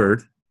Mark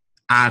Hubbard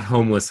at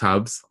Homeless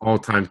Hubs,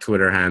 all-time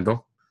Twitter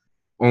handle.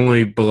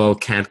 Only below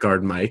Can't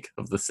Guard Mike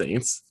of the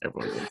Saints.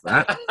 Everyone knows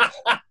that.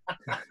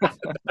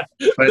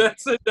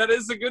 That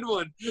is a good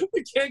one.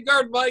 The Can't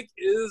Guard Mike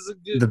is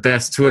the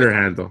best Twitter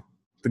handle.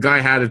 The guy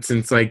had it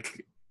since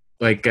like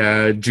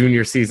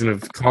junior season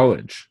of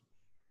college.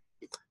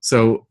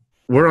 So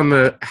we're on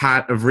the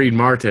hat of Reed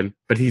Martin,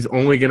 but he's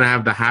only going to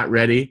have the hat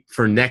ready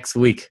for next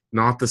week,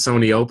 not the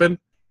Sony Open.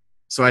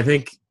 So I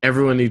think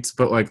everyone needs to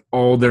put like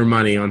all their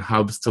money on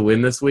Hubs to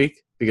win this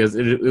week because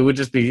it would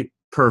just be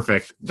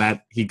perfect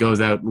that he goes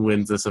out and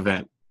wins this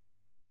event.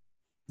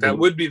 That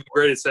would be the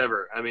greatest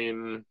ever. I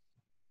mean,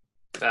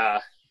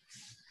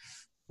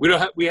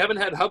 we haven't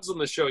had Hubs on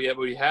the show yet,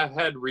 but we have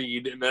had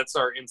Reed, and that's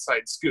our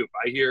inside scoop.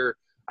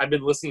 I've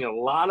been listening to a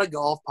lot of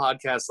golf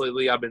podcasts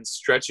lately. I've been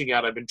stretching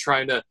out. I've been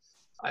trying to.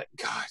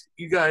 God,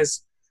 you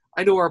guys,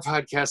 I know our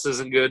podcast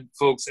isn't good,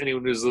 folks,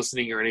 anyone who's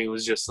listening or anyone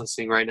who's just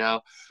listening right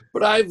now,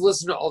 but I've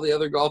listened to all the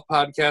other golf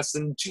podcasts,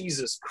 and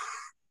Jesus,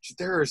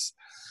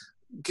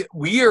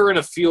 we are in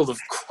a field of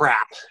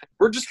crap.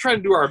 We're just trying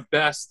to do our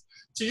best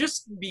to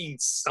just be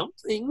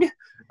something.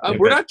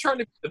 We're not trying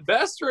to be the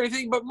best or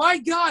anything, but my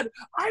God,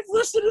 I've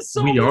listened to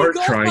so many golf podcasts.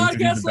 We are trying to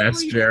be the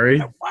best, Jerry.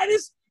 Why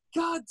does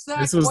God,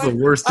 Zach? This was the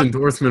worst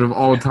endorsement of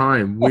all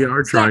time. We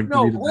are trying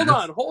to be the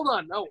best. Hold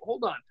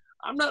on.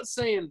 I'm not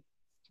saying.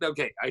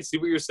 Okay, I see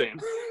what you're saying.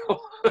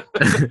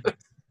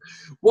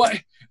 What?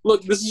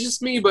 Look, this is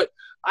just me, but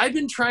I've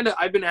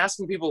been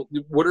asking people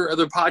what are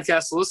other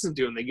podcasts to listen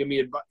to, and they give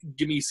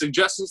me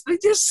suggestions. They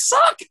just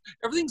suck.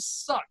 Everything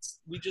sucks.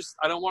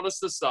 I don't want us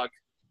to suck.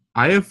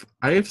 I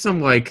have some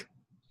like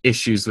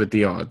issues with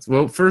the odds.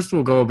 Well, first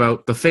we'll go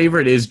about the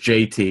favorite is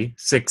JT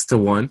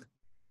 6-1,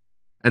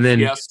 and then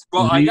yes.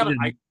 Well, I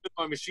put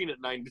my machine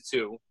at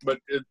 9-2, but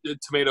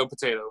tomato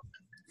potato.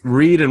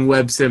 Reed and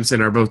Webb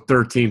Simpson are both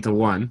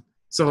 13-1.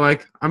 So,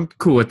 like, I'm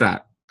cool with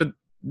that. But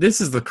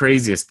this is the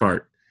craziest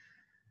part.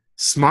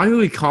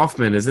 Smiley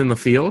Kaufman is in the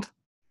field,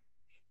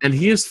 and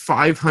he is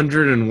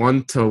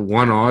 501 to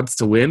 1 odds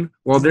to win.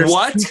 Well, there's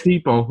What? 2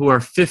 people who are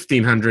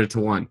 1,500 to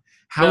 1.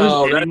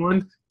 How is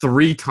anyone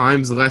 3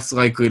 times less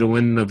likely to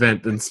win an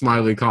event than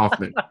Smiley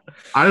Kaufman?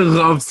 I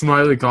love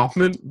Smiley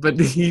Kaufman, but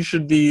he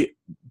should be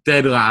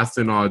dead last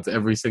in odds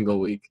every single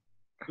week.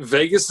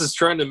 Vegas is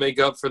trying to make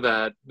up for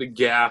the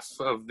gaffe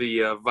of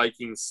the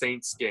Vikings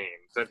Saints game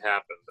that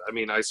happened. I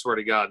mean, I swear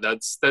to God,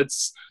 that's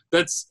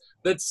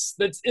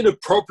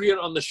inappropriate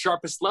on the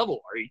sharpest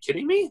level. Are you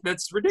kidding me?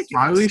 That's ridiculous.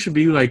 Smiley should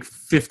be like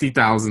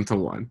 50,000 to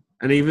 1,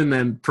 and even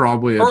then,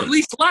 probably or at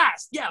least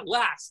last. Yeah,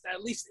 last.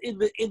 At least in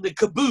the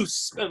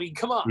caboose. I mean,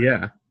 come on.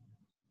 Yeah.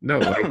 No,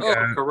 like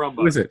caramba.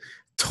 who is it?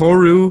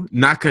 Toru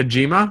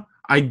Nakajima?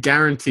 I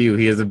guarantee you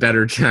he has a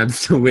better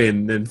chance to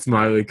win than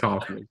Smiley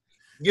Kaufman.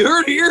 You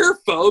heard it here,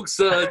 folks.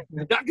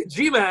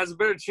 Nakajima has a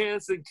better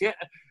chance than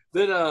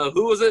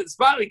who was it?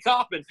 Smiley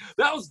Kaufman.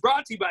 That was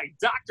brought to you by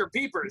Dr.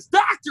 Peepers.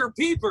 Dr.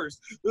 Peepers,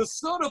 the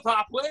soda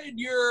pop when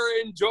you're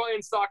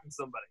enjoying stalking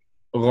somebody.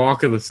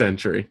 Lock of the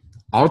century.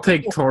 I'll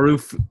take Toru.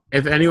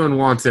 If anyone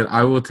wants it,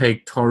 I will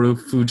take Toru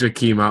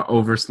Fujakima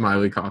over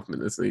Smiley Kaufman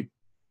this week.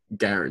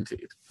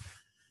 Guaranteed.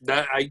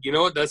 You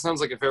know what? That sounds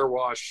like a fair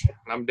wash.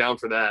 I'm down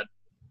for that.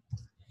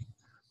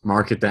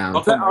 Mark it down.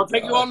 I'll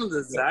take you on to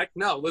this, Zach.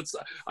 No,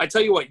 I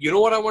tell you what. You know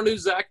what I want to do,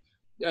 Zach?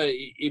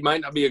 It might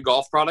not be a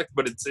golf product,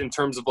 but it's in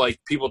terms of like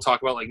people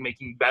talk about like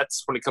making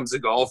bets when it comes to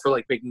golf or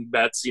like making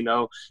bets. You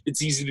know,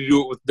 it's easy to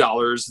do it with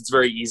dollars. It's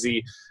very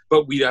easy,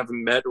 but we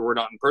haven't met or we're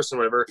not in person,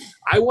 or whatever.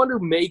 I want to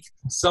make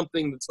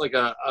something that's like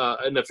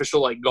an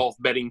official like golf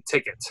betting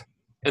ticket.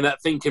 And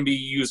that thing can be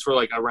used for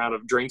like a round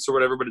of drinks or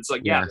whatever. But it's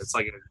like, yeah, it's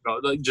like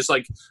just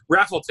like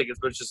raffle tickets.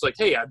 But it's just like,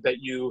 hey, I bet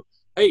you,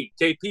 hey,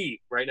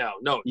 KP right now.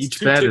 No, each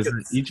bet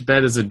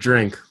is a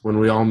drink when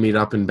we all meet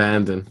up in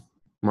Bandon.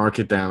 Mark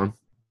it down.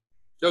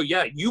 Oh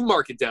yeah, you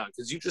mark it down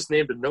because you just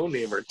named a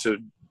no-namer to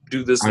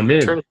do this. I'm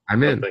in.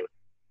 Thing.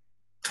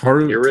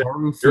 Toru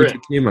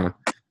Fujakima.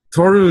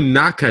 Toru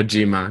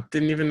Nakajima.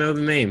 Didn't even know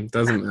the name.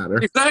 Doesn't matter.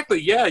 Exactly.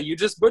 Yeah, you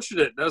just butchered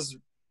it. That was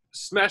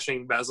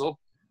smashing, Basil.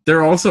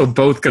 They're also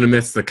both going to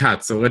miss the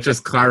cut, so let's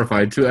just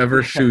clarify.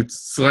 Whoever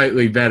shoots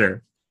slightly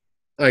better.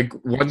 Like,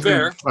 one's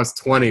going to be plus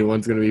 20,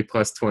 one's going to be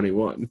plus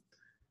 21.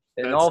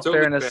 In all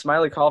fairness, fair.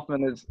 Smiley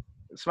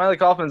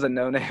Kaufman's a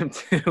no-name,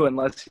 too,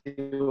 unless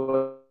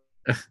you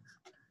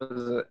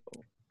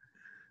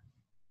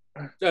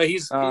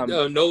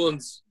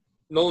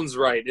Nolan's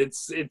right.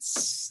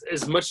 It's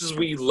as much as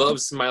we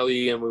love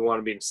Smiley and we want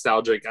to be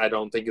nostalgic, I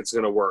don't think it's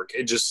going to work.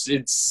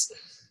 It's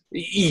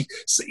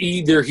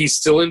either he's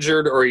still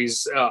injured or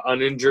he's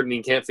uninjured and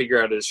he can't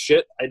figure out his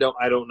shit. I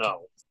don't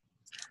know.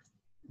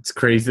 It's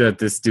crazy that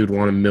this dude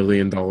won $1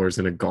 million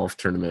in a golf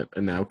tournament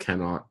and now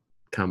cannot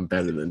come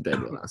better than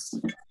dead last.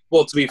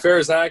 Well, to be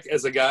fair, Zach,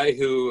 as a guy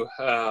who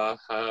an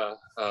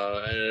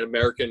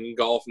American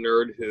golf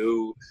nerd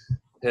who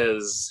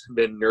has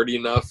been nerdy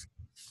enough,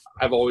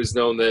 I've always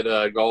known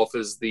that golf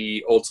is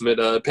the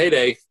ultimate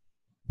payday,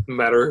 no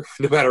matter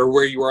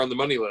where you are on the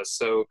money list.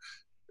 So,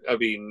 I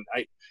mean,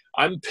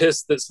 I'm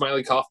pissed that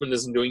Smiley Kaufman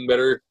isn't doing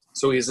better,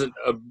 so he isn't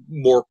a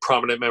more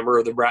prominent member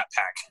of the Rat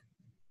Pack.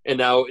 And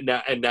now,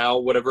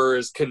 whatever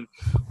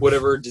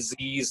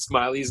disease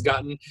Smiley's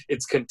gotten,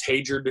 it's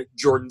contagioused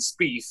Jordan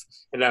Spieth,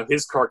 and now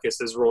his carcass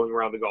is rolling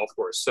around the golf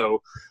course.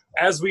 So,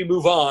 as we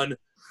move on,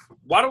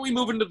 why don't we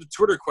move into the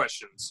Twitter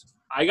questions?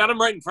 I got them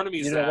right in front of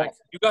me, Zach.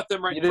 You got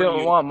them right in front of you. You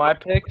don't want my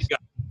picks?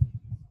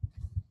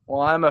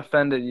 Well, I'm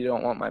offended you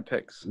don't want my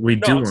picks.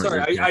 I'm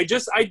sorry. I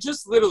just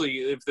literally,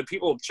 if the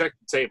people check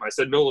the tape, I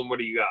said, Nolan, what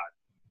do you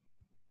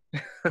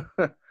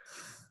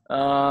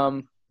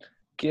got?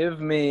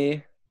 Give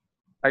me.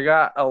 I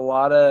got a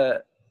lot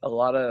of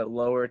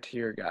lower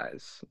tier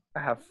guys. I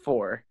have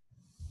 4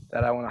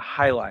 that I want to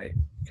highlight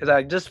because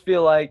I just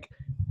feel like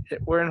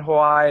we're in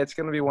Hawaii. It's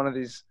gonna be one of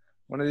these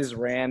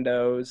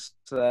randos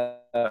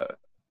that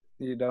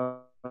you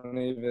don't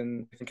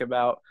even think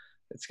about.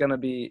 It's gonna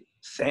be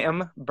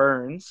Sam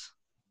Burns,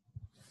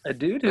 a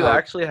dude who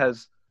actually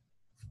has,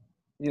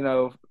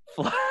 what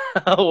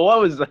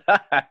was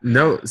that?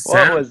 No,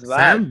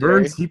 Sam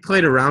Burns. He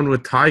played around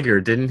with Tiger,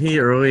 didn't he,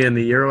 early in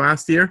the year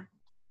last year?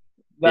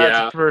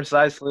 That's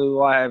precisely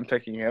why I'm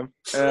picking him.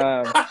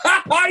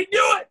 I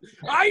knew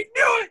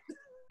it.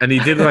 And he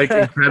did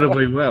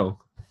incredibly well.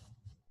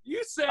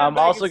 I'm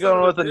also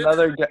going with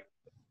another guy.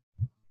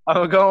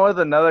 I'm going with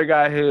another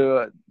guy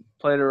who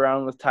played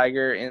around with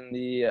Tiger in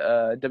the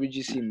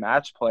WGC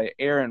match play,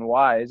 Aaron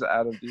Wise,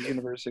 out of the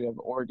University of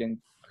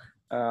Oregon.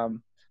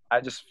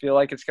 I just feel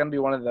like it's going to be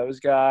one of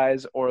those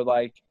guys, or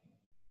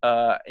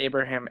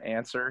Abraham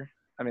Answer.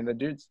 I mean, that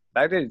dude's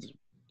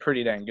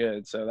pretty dang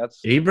good. So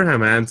that's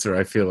Abraham Answer.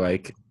 I feel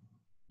like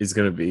is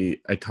going to be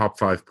a top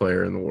 5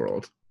 player in the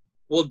world.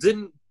 Well,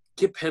 didn't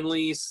Kip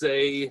Henley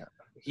say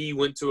he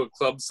went to a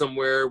club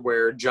somewhere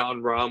where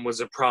John Rahm was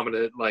a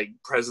prominent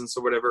presence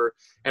or whatever,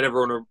 and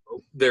everyone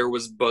there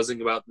was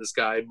buzzing about this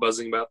guy,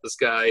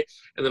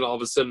 and then all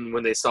of a sudden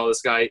when they saw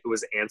this guy, it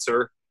was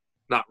Answer,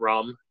 not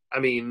Rahm. I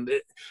mean,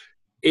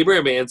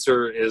 Abraham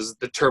Answer is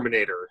the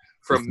Terminator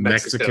from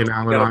Mexico. Mexican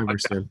Allen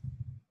Iverson.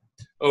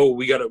 Oh,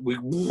 we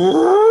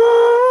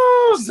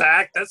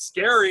Zach, that's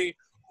scary.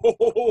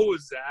 Oh,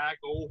 Zach.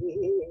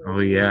 Oh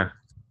yeah.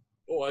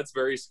 Oh, that's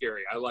very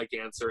scary. I like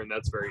answer, and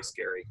that's very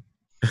scary.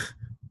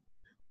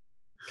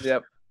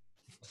 Yep.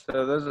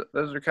 So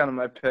those are kind of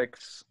my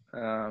picks.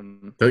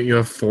 Don't you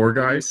have 4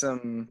 guys?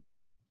 Oh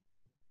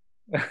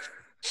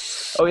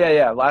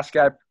yeah. Last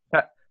guy,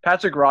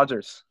 Patrick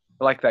Rogers.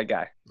 I like that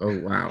guy. Oh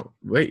wow!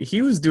 Wait,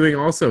 he was doing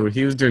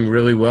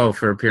really well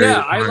for a period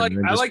of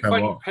time. I like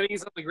finding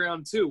pennies on the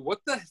ground too. What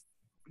the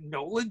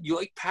Nolan? You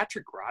like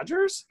Patrick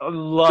Rogers? I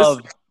love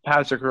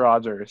Patrick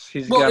Rogers.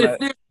 If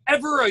there's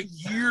ever a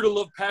year to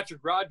love Patrick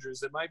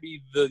Rogers, it might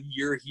be the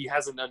year he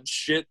hasn't done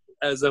shit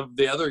as of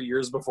the other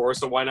years before.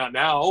 So why not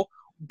now?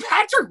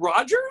 Patrick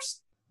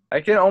Rogers?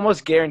 I can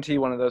almost guarantee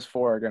one of those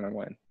 4 are gonna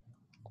win.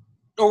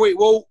 Oh wait,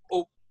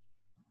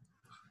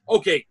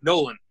 okay,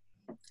 Nolan.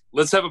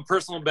 Let's have a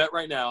personal bet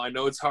right now. I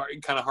know it's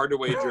kind of hard to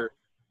wager.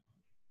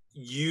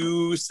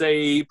 You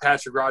say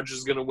Patrick Rogers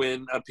is going to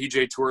win a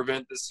PGA Tour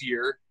event this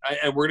year,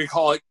 and we're going to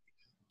call it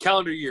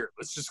calendar year.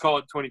 Let's just call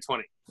it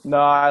 2020. No,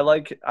 I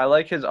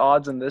like his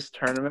odds in this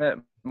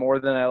tournament more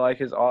than I like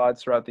his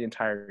odds throughout the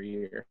entire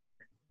year.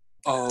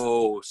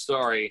 Oh,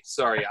 sorry.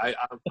 I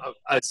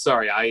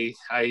sorry. I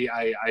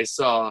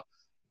saw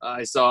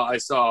a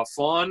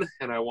fawn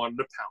and I wanted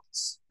to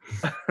pounce.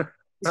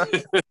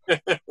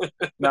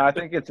 No, I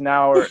think it's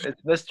now or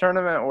it's this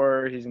tournament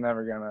or he's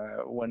never gonna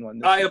win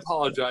one. I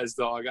apologize,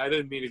 dog. I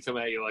didn't mean to come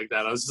at you like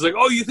that. I was just like,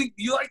 oh, you think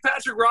you like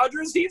Patrick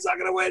Rogers? He's not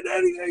gonna win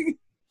anything.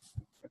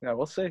 Yeah,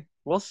 we'll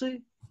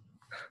see.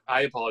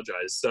 I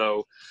apologize.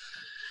 So,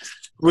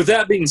 with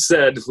that being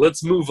said,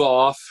 let's move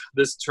off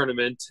this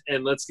tournament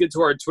and let's get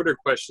to our Twitter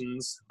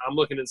questions. I'm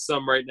looking at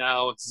some right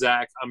now.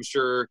 Zach, I'm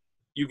sure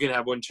you can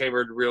have one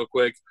chambered real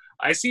quick.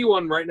 I see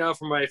one right now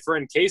from my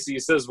friend Casey. He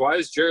says, why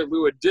is Jared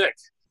Lew a dick?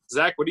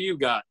 Zach, what do you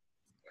got?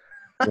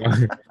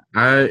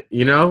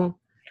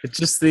 It's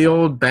just the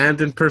old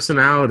abandoned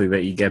personality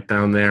that you get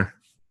down there.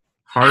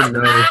 Hard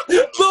nose.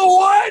 The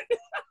what?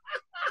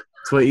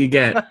 That's what you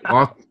get.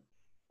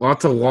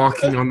 Lots of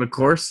walking on the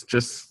course.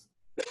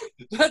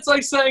 That's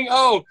like saying,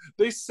 oh,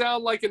 they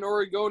sound like an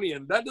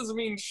Oregonian. That doesn't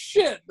mean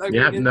shit. That's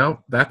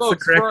the correct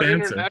for our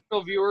answer.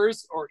 International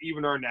viewers or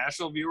even our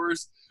national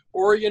viewers,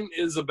 Oregon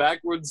is a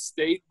backwoods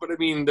state, but I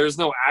mean, there's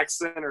no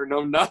accent or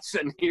no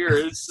nothing here.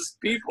 It's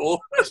just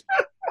people.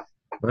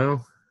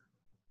 Well,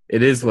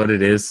 it is what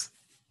it is.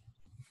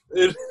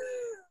 I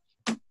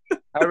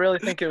really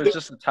think it was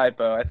just a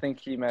typo. I think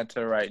he meant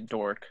to write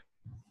dork.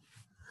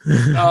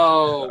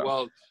 Oh,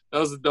 well, that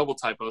was a double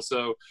typo.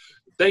 So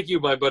thank you,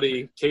 my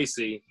buddy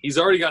Casey. He's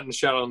already gotten a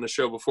shout out on the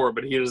show before,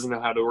 but he doesn't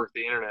know how to work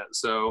the internet.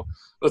 So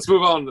let's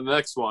move on to the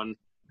next one.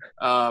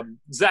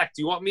 Zach,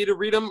 do you want me to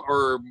read them?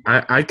 Or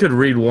I could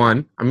read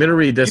one. I'm going to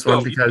read this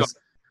one because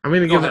I'm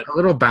going to give a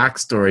little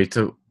backstory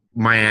to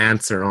my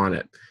answer on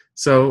it.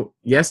 So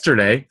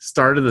yesterday,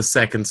 start of the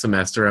second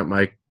semester at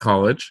my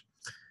college,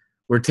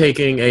 we're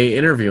taking a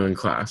interviewing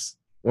class.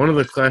 One of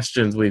the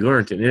questions we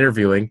learned in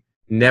interviewing,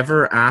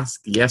 never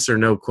ask yes or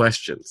no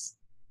questions.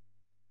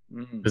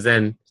 Because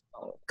then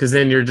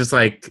you're just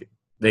like,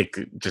 they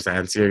could just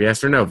answer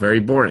yes or no. Very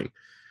boring.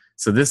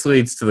 So this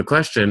leads to the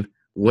question,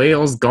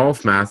 Wales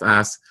Golf Math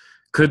asks,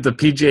 could the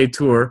PGA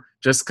Tour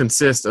just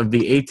consist of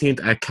the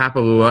 18th at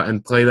Kapalua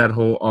and play that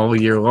hole all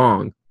year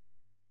long?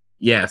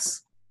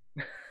 Yes.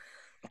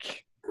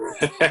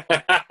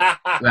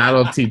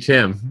 That'll teach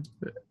him.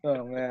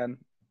 Oh man.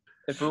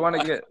 If we want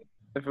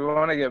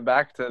to get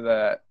back to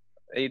the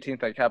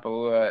 18th at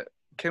Kapalua,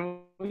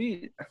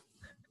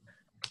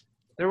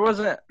 there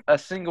wasn't a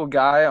single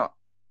guy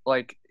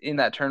like in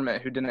that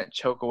tournament who didn't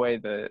choke away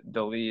the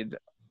lead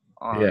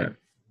on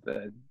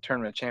the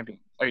tournament champion.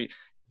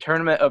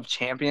 Tournament of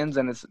champions,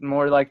 and it's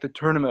more like the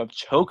tournament of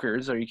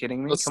chokers. Are you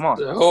kidding me? Come on.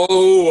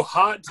 Oh,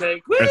 hot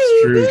take.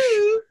 That's true.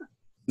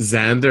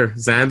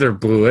 Xander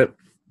blew it.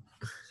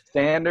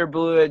 Xander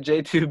blew it.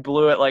 J2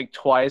 blew it like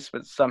twice,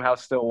 but somehow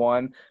still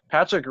won.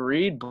 Patrick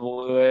Reed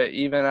blew it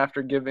even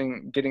after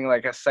getting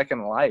like a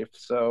second life.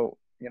 So,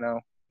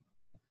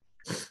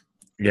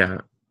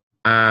 Yeah.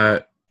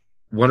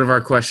 One of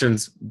our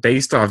questions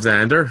based off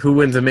Xander, who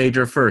wins a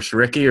major first,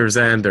 Ricky or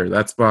Xander?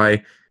 That's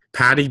by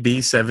Patty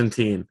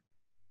B17.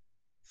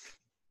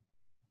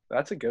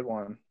 That's a good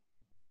one.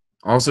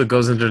 Also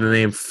goes into the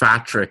name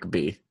Fatrick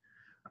B.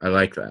 I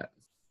like that.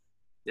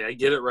 Yeah,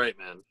 get it right,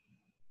 man.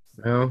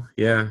 Well,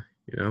 yeah,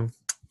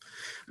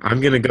 I'm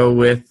going to go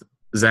with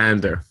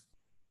Xander.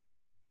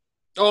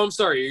 Oh, I'm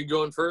sorry. Are you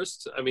going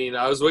first? I mean,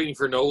 I was waiting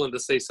for Nolan to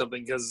say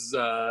something because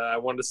I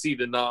wanted to see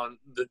the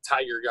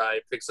Tiger guy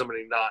pick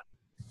somebody not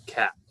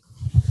cat.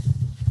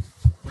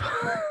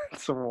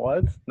 So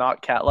what?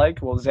 Not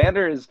cat-like? Well,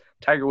 Xander is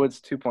Tiger Woods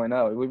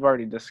 2.0. We've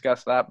already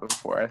discussed that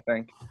before, I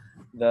think.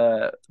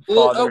 A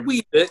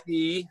wee bit,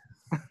 yeah.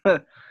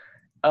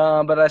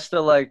 But I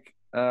still like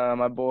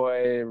my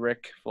boy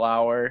Rick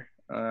Flower.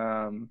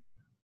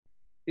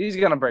 He's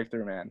gonna break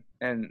through, man.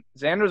 And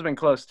Xander's been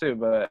close too,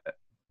 but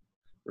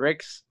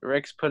Rick's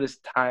put his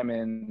time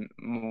in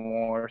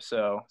more.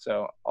 So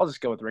I'll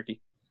just go with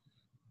Ricky.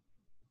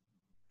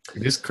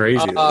 It is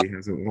crazy that he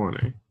hasn't won,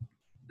 eh?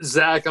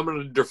 Zach, I'm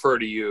going to defer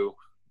to you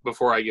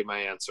before I give my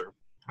answer.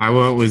 I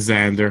went with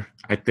Xander.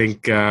 I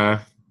think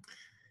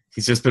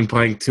he's just been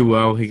playing too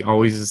well. He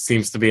always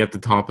seems to be at the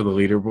top of the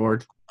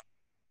leaderboard.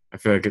 I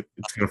feel like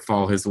it's going to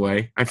fall his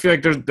way. I feel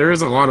like there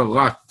is a lot of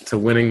luck to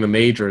winning the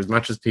major, as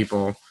much as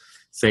people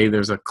say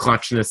there's a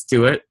clutchness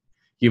to it.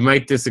 You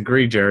might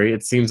disagree, Jerry.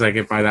 It seems like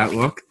it by that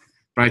look.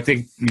 But I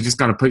think you just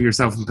got to put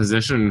yourself in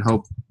position and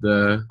hope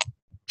the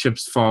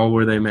chips fall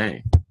where they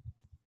may.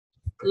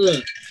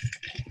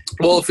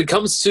 Well, if it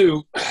comes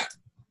to,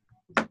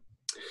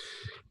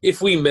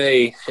 if we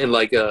may, in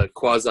like a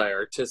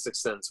quasi-artistic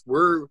sense,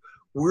 we're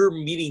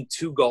meeting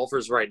two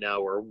golfers right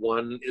now where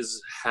one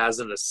has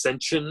an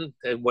ascension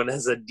and one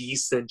has a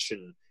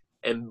descension,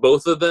 and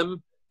both of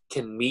them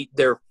can meet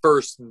their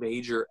first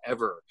major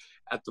ever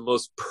at the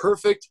most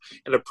perfect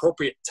and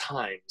appropriate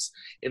times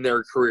in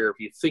their career, if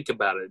you think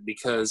about it.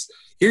 Because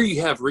here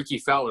you have Ricky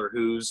Fowler,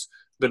 who's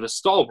been a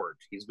stalwart.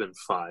 He's been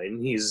fine.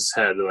 He's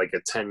had like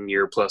a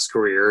 10-year plus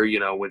career,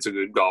 went to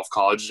good golf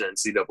college,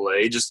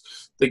 NCAA,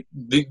 just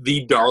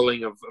the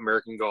darling of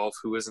American golf,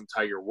 who isn't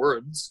Tiger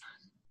Woods.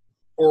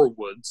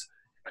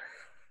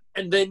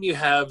 And then you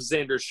have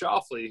Xander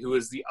Schauffele, who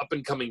is the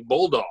up-and-coming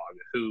bulldog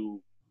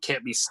who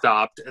can't be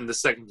stopped, and the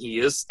second he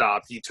is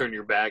stopped, you turn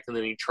your back, and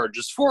then he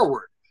charges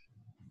forward.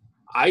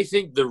 I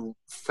think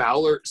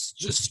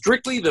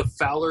strictly the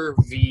Fowler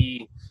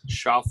v.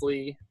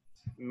 Schauffele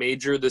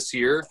major this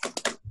year,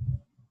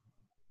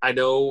 I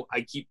know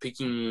I keep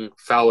picking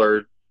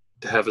Fowler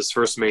to have his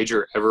first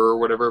major ever or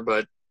whatever,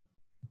 but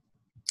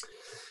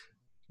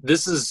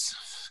this is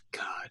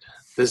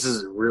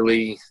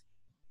really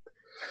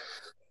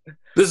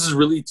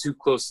too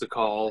close to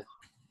call.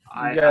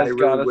 I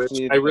really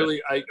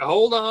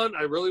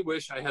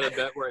wish I had a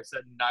bet where I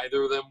said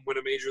neither of them win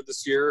a major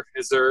this year.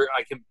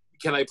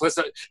 Can I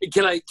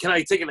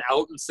take an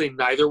out and say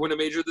neither win a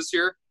major this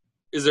year?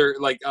 Is there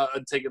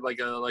take it like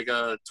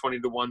a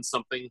 20-1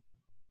 something?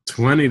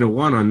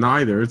 20-1 on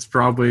neither. It's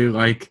probably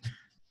like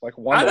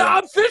one.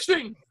 I'm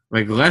fishing.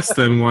 Like less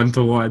than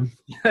 1-1.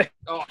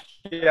 Oh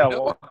yeah.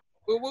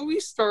 Will we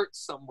start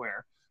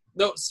somewhere?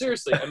 No,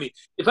 seriously. I mean,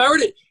 if I were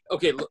to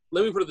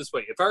let me put it this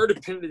way: if I were to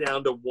pin it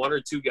down to one or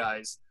two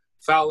guys,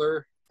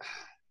 Fowler.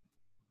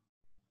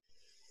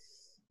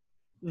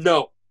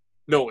 No,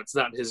 it's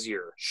not his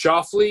year.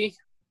 Schauffele,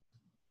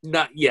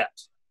 not yet.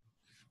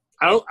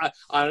 I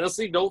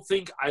honestly don't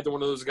think either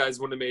one of those guys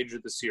win a major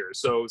this year.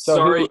 So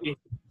sorry,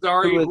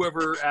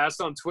 whoever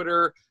asked on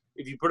Twitter.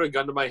 If you put a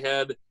gun to my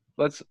head,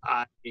 let's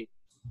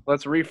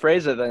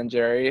rephrase it then,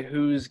 Jerry.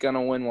 Who's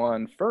gonna win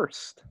one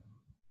first?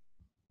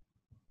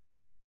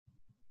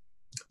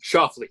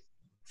 Schauffele.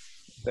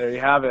 There you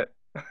have it.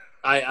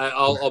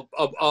 I'll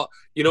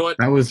you know what?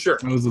 That was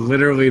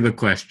literally the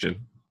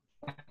question.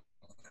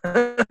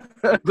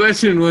 The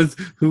question was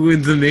who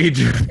wins a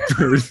major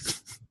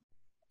first.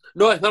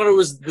 No, I thought it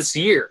was this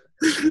year.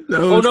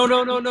 No.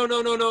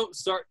 No.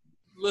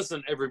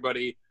 Listen,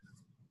 everybody.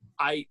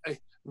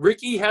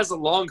 Ricky has a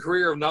long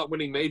career of not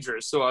winning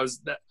majors, so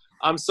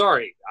I'm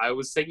sorry. I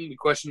was taking the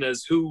question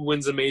as who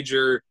wins a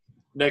major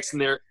next in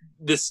there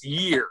this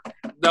year.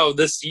 No,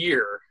 this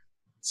year.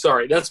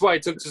 Sorry, that's why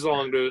it took so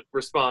long to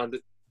respond.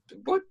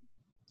 What?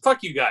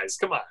 Fuck you guys.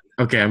 Come on.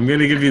 Okay, I'm going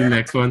to give you the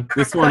next one.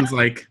 This one's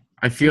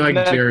I feel like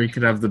Jerry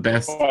could have the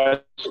best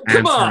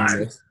Come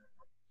on.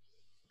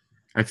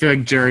 I feel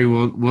like Jerry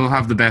will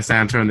have the best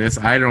answer on this.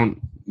 I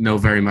don't know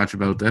very much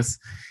about this.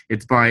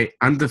 It's by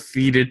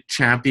undefeated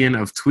champion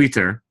of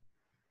Twitter.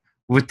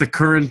 With the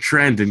current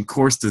trend in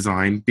course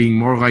design being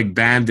more like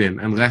Bandon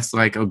and less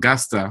like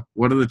Augusta,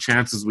 what are the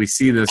chances we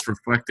see this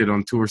reflected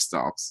on tour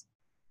stops?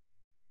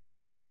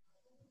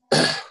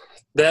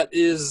 That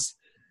is,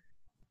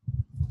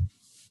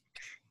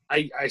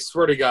 I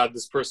swear to God,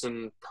 this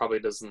person probably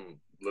doesn't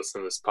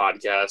listen to this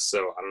podcast,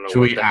 so I don't know.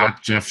 Should we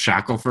ask Jeff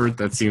Shackelford?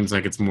 That seems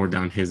like it's more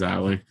down his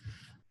alley.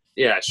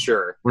 Yeah,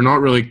 sure. We're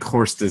not really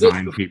course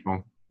design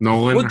people.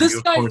 Nolan, what this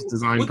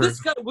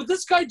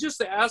guy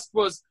just asked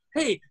was,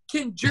 hey,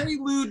 can Jerry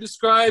Liu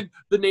describe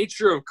the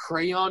nature of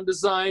crayon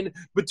design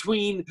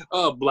between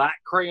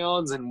black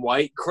crayons and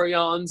white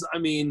crayons? I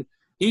mean,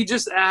 he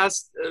just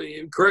asked,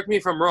 correct me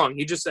if I'm wrong,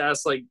 he just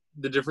asked,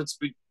 the difference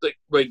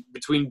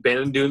between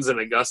Bandon Dunes and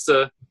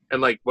Augusta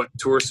and, what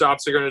tour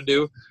stops are going to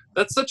do.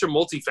 That's such a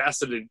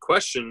multifaceted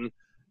question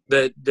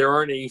that there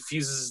aren't any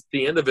fuses at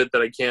the end of it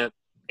that I can't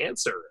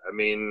answer. I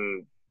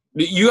mean,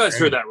 you guys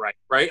heard that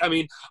right? I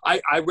mean,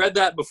 I read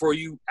that before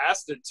you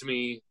asked it to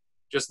me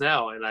just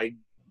now, and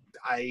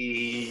do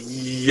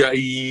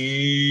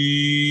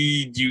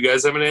you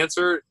guys have an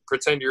answer?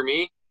 Pretend you're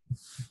me?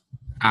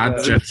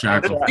 Jeff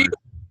Shackelford.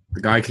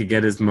 The guy could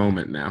get his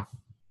moment now.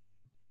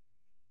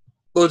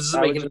 Well, does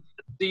it make sense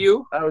to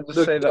you? I would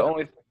just say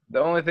the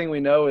only thing we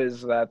know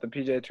is that the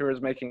PGA Tour is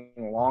making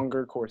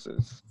longer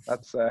courses.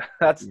 That's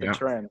the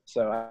trend.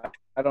 So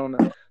I don't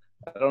know.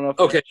 I don't know if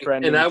okay,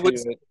 trend and I would.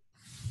 It.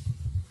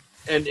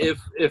 And if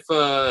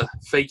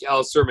fake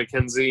Alistair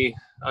McKenzie,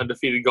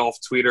 undefeated golf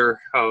tweeter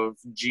of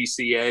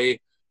GCA,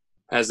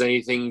 has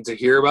anything to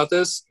hear about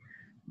this,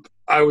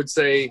 I would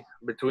say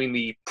between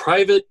the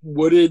private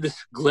wooded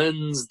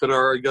glens that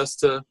are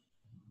Augusta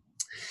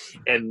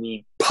and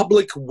the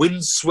public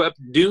windswept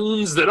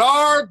dunes that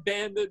are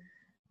Bandon,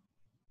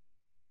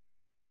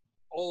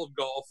 all of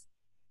golf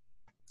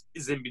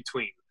is in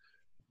between.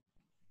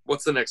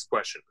 What's the next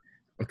question?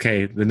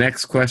 Okay, the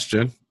next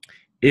question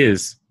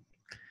is,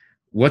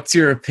 what's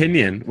your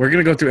opinion? We're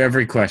going to go through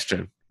every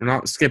question. We're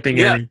not skipping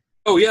any.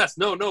 Oh, yes.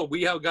 No.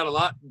 We have got a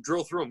lot.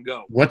 Drill through them.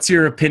 Go. What's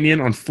your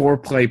opinion on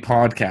Foreplay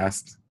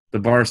Podcast, the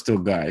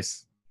Barstool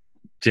guys?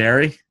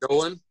 Jerry?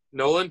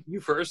 Nolan, you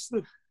first.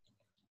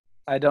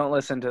 I don't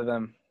listen to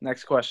them.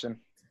 Next question.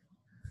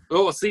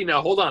 Oh, see,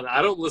 now hold on.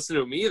 I don't listen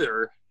to them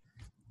either.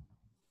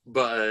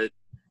 But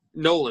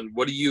Nolan,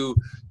 what do you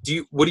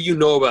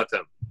know about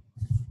them?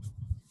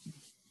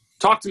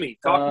 Talk to me.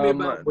 Talk to me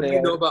about what do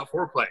you know about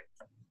Foreplay?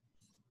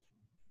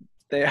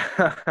 They,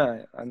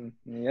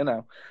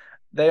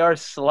 they are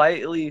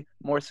slightly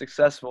more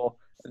successful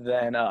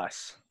than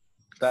us.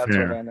 That's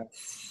Fair. what I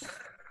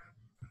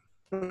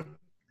know.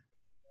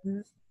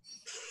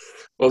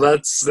 Well,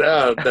 that's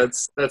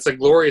a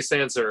glorious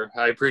answer.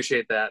 I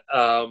appreciate that.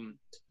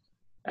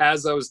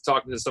 As I was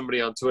talking to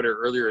somebody on Twitter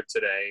earlier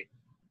today,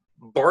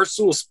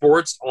 Barstool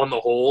Sports on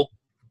the whole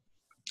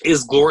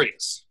is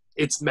glorious.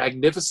 It's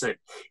magnificent.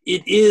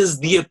 It is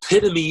the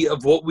epitome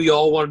of what we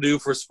all want to do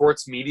for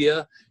sports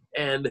media.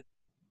 And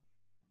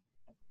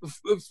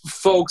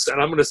folks,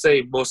 and I'm going to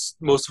say most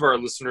of our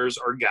listeners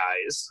are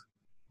guys.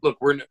 Look,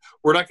 we're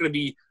not going to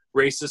be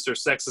racist or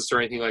sexist or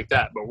anything like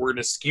that, but we're going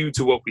to skew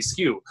to what we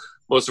skew.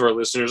 Most of our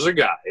listeners are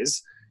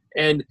guys.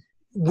 And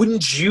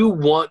wouldn't you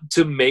want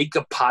to make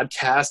a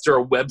podcast or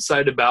a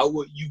website about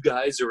what you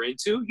guys are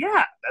into?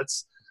 Yeah,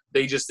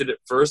 they just did it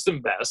first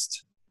and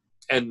best.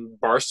 And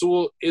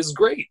Barstool is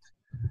great.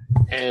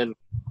 And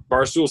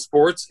Barstool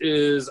Sports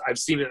I've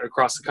seen it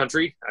across the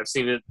country. I've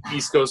seen it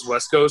East Coast,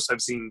 West Coast.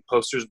 I've seen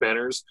posters,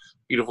 banners,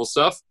 beautiful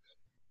stuff.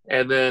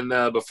 And then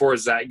before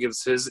Zach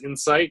gives his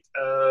insight,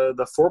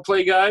 the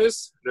Foreplay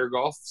guys, their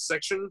golf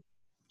section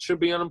should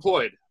be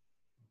unemployed.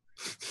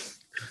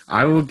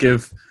 I will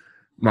give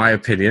my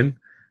opinion.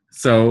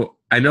 So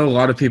I know a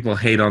lot of people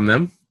hate on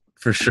them,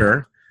 for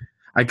sure.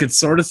 I could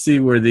sort of see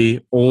where the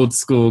old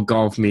school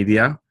golf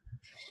media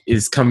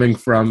is coming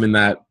from in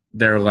that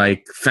they're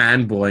like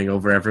fanboying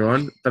over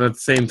everyone. But at the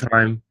same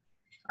time,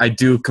 I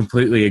do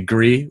completely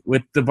agree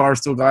with the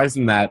Barstool guys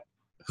in that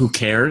who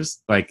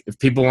cares? Like, if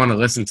people want to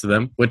listen to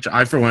them, which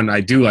I, for one,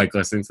 I do like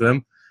listening to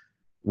them,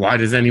 why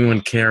does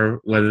anyone care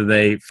whether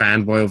they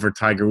fanboy over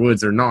Tiger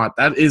Woods or not?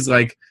 That is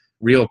like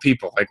real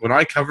people. Like, when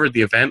I covered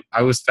the event,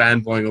 I was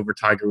fanboying over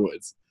Tiger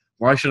Woods.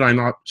 Why should I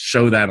not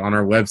show that on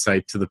our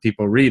website to the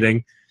people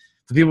reading?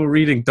 The people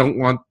reading don't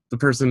want the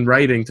person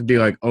writing to be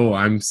like, oh,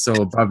 I'm so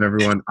above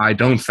everyone, I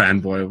don't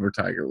fanboy over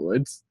Tiger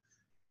Woods.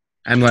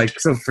 And like,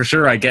 so for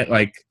sure I get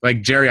like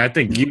Jerry, I don't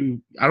think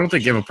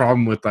you have a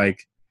problem with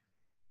like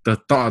the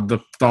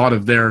thought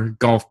of their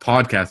golf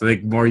podcast. I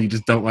think more you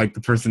just don't like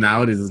the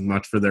personalities as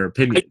much for their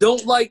opinion. I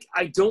don't like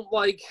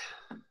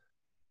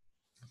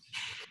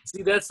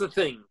see, that's the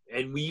thing.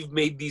 And we've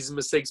made these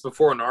mistakes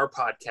before on our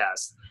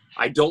podcast.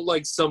 I don't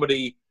like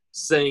somebody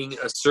saying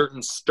a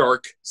certain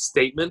stark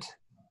statement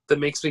that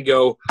makes me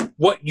go,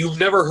 what, you've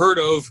never heard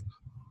of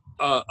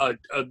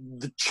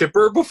the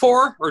Chipper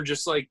before? Or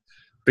just like,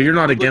 but you're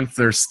not against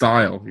their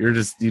style. You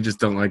just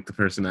don't like the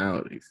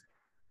personalities.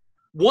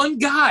 One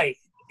guy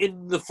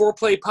in the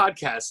Foreplay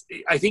podcast,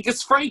 I think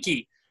it's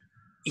Frankie,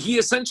 he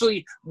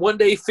essentially one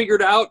day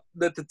figured out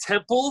that the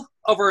temple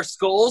of our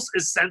skulls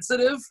is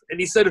sensitive, and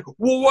he said,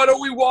 well, why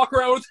don't we walk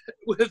around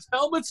with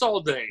helmets all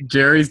day?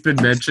 Jerry's been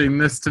mentioning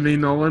this to me,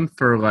 Nolan,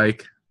 for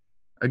like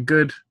a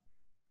good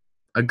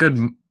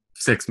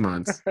 6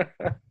 months.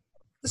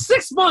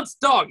 6 months,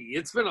 doggy.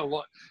 It's been a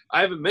long.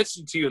 I haven't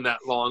mentioned to you in that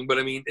long, but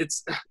I mean,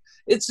 it's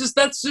just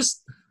that's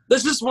just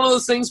one of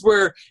those things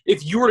where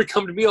if you were to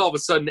come to me all of a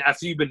sudden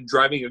after you've been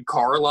driving a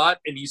car a lot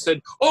and you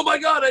said, oh my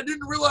God, I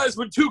didn't realize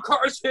when two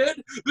cars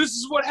hit, this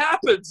is what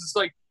happens. It's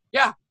like,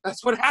 yeah,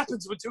 that's what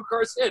happens when two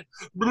cars hit.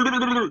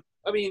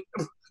 I mean,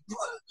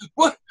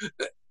 what?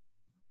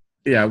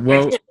 Yeah,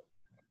 well,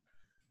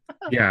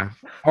 yeah.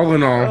 All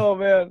in all. Oh,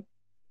 man.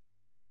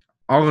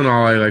 All in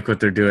all, I like what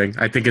they're doing.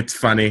 I think it's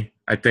funny.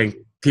 I think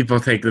people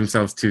take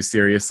themselves too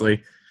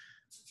seriously.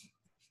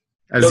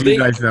 As you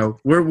guys know,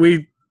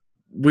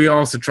 we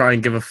also try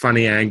and give a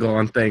funny angle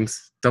on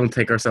things. Don't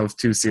take ourselves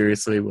too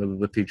seriously, whether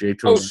the PGA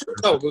Tour.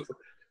 Oh, sure.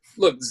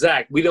 Look,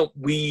 Zach,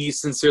 we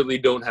sincerely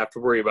don't have to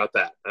worry about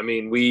that. I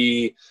mean,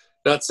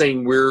 not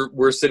saying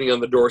we're sitting on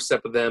the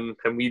doorstep of them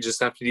and we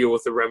just have to deal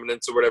with the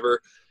remnants or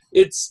whatever.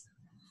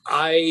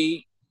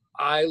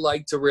 I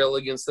like to rail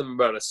against them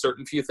about a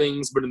certain few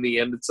things, but in the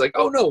end, it's like,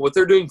 oh no, what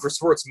they're doing for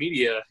sports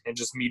media and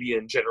just media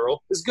in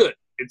general is good.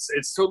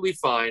 It's totally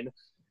fine.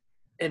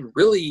 And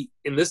really,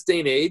 in this day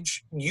and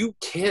age, you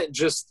can't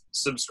just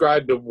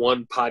subscribe to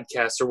one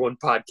podcast or one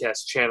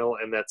podcast channel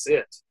and that's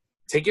it.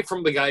 Take it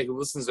from the guy who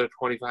listens to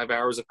 25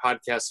 hours of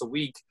podcasts a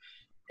week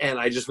and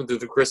I just went through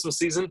the Christmas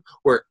season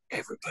where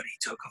everybody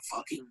took a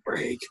fucking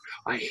break.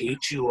 I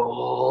hate you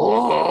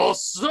all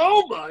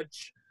so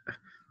much.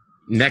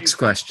 Next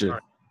question.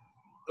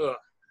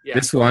 Yeah,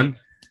 This one,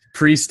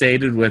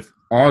 pre-stated with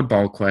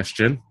oddball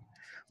question.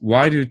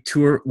 Why do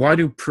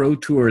pro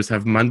tours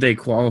have Monday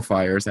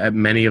qualifiers at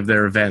many of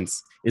their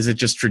events? Is it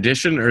just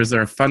tradition or is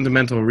there a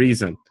fundamental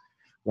reason?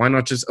 Why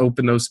not just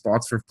open those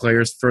spots for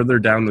players further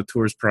down the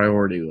tour's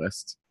priority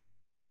list?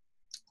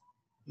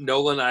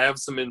 Nolan, I have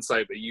some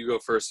insight, but you go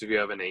first if you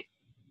have any.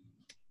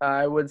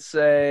 I would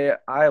say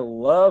I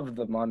love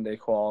the Monday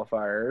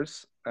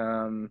qualifiers.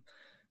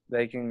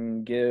 They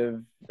can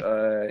give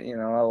a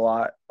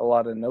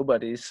lot of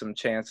nobodies some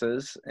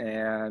chances,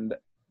 and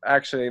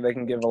actually they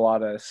can give a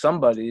lot of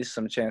somebodies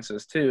some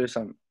chances too.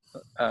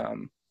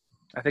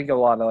 I think a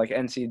lot of like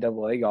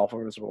NCAA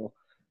golfers will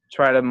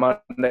try to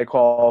Monday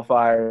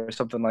qualify or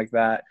something like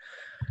that.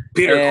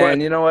 Peter,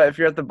 and you know what? If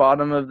you're at the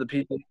bottom of the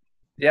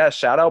PGA,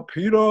 shout out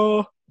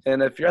Peter.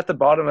 And if you're at the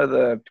bottom of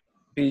the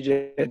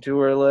PGA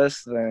Tour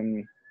list,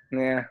 then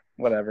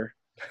whatever.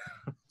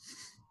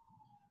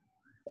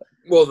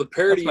 Well, the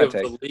parody of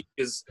take. the league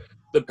is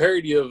the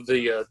parody of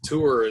the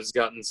tour has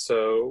gotten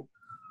so,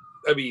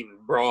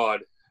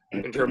 broad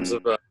in terms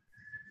of.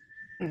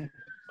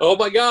 Oh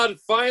my God!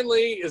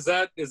 Finally, is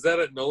that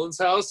at Nolan's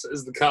house?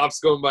 Is the cops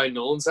going by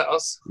Nolan's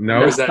house?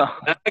 No. Or is that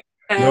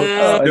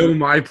Nope. Still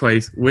my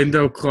place.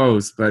 Window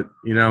closed, but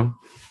another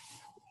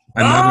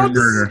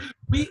murder.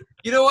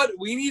 You know what?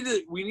 We need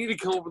to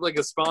come up with like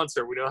a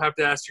sponsor. We don't have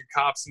to ask your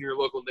cops in your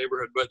local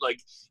neighborhood, but like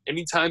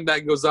anytime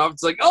that goes off,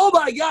 it's like, oh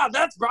my God,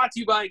 that's brought to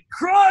you by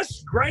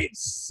Crush Grape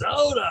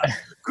Soda.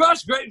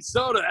 Crush Grape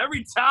Soda.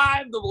 Every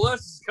time the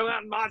molesters come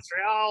out in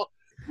Montreal,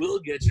 we'll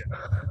get you.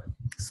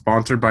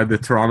 Sponsored by the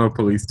Toronto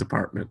Police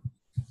Department.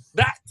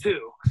 That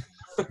too.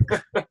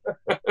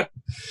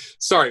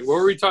 Sorry, what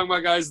were we talking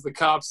about, guys? The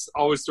cops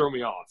always throw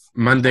me off.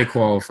 Monday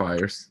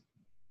qualifiers.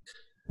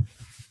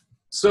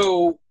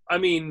 So,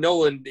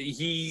 Nolan, did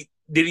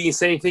he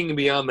say anything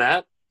beyond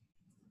that?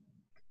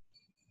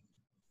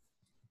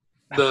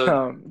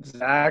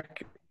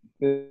 Zach,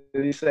 did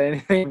he say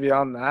anything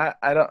beyond that?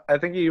 I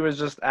think he was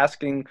just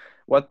asking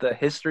what the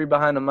history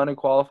behind a Monday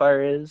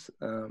qualifier is.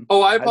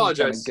 I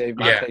apologize.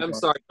 I'm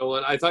sorry,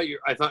 Nolan. I thought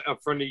a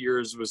friend of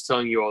yours was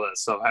telling you all that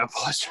stuff. I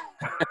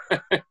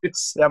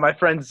apologize. Yeah, my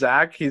friend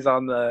Zach, he's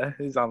on the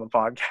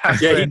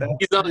podcast. Yeah,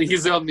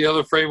 he's on the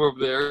other frame over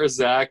there.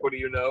 Zach, what do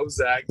you know?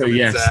 Zach. So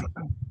yes, Zach.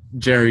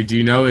 Jerry, do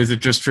you know? Is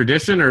it just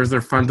tradition, or is there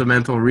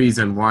fundamental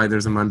reason why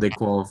there's a Monday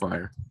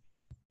qualifier?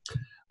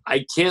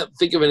 I can't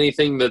think of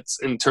anything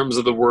that's in terms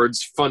of the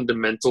words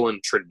fundamental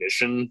and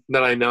tradition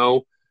that I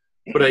know.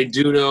 But I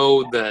do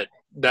know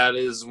that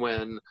is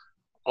when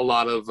a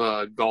lot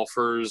of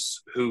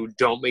golfers who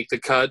don't make the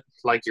cut,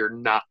 like your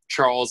not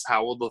Charles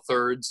Howell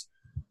III's,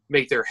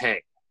 make their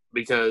hay.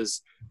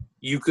 Because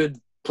you could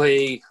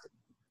play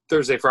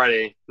Thursday,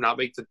 Friday, not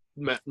make the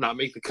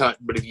cut,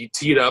 but if you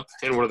tee it up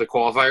in one of the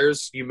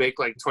qualifiers, you make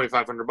like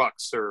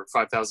 $2,500 or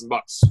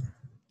 $5,000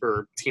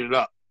 for teeing it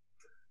up.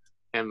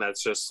 And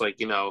that's just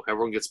like,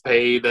 everyone gets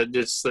paid.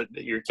 That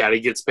your caddy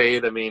gets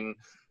paid.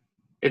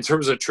 In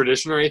terms of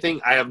tradition or anything,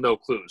 I have no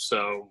clue.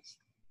 So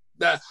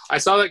I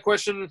saw that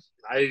question.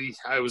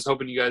 I was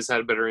hoping you guys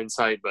had a better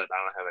insight, but I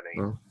don't have any.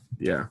 Well,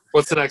 yeah.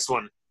 What's the next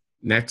one?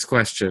 Next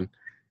question.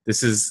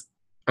 This is,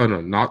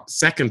 not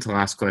second to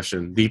last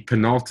question. The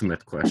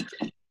penultimate question.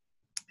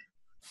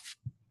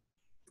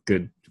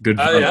 Good.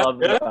 Yeah.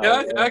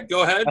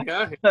 Go ahead.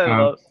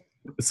 Yeah.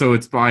 So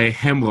it's by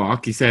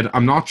Hemlock. He said,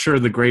 I'm not sure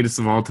the greatest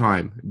of all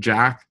time,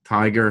 Jack,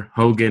 Tiger,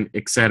 Hogan,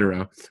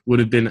 etc., would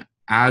have been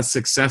as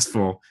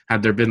successful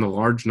had there been a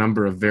large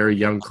number of very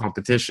young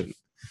competition.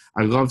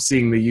 I love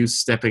seeing the youth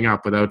stepping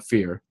up without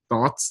fear.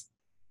 Thoughts?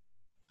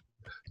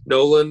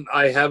 Nolan,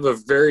 I have a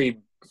very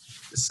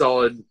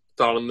solid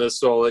thought on this,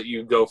 so I'll let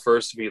you go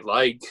first if you'd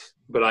like,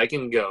 but I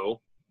can go.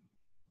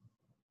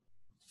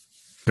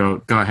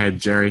 Go ahead,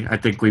 Jerry. I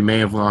think we may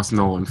have lost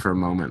Nolan for a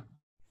moment.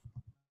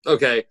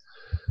 Okay.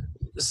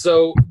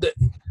 So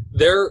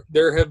there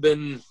have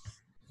been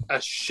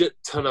a shit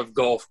ton of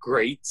golf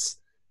greats,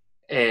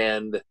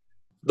 and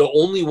the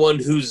only one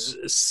who's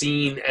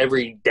seen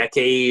every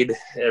decade,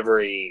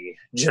 every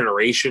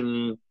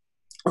generation,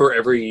 or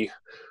every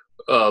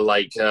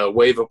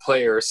wave of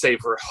players, save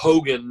for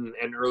Hogan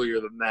and earlier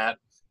than that,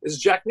 is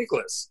Jack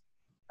Nicklaus.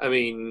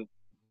 I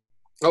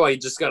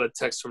just got a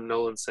text from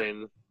Nolan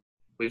saying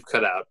we've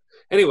cut out.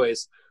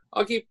 Anyways,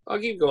 I'll keep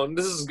going.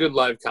 This is good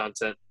live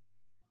content.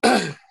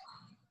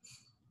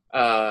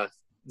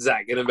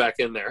 Zach, get him back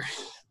in there.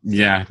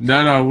 Yeah,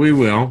 no, we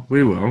will.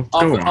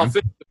 I'll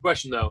finish the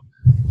question though.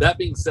 That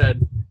being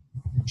said,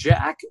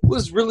 Jack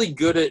was really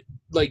good at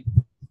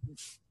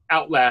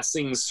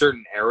outlasting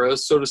certain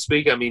eras, so to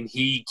speak.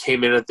 He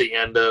came in at the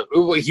end of.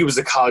 He was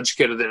a college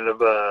kid at the end of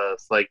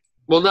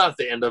not at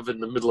the end of, in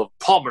the middle of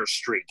Palmer's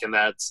streak, and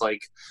that's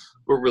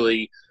what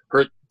really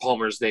hurt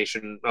Palmer's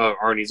nation,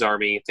 Arnie's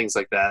army, things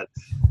like that.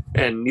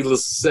 And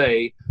needless to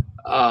say,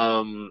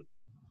 Tom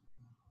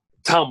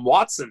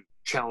Watson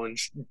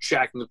challenge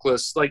Jack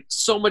Nicklaus. Like,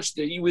 so much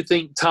that you would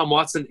think Tom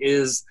Watson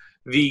is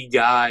the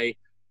guy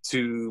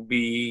to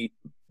be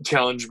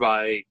challenged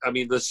by. I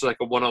mean, this is like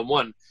a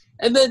one-on-one.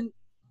 And then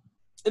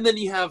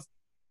you have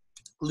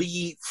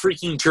Lee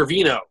freaking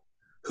Trevino,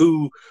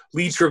 who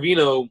Lee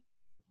Trevino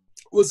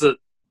was a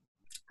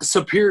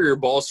superior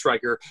ball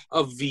striker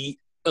of the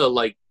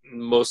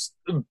most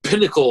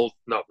pinnacle,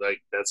 no,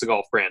 like that's a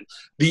golf brand,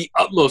 the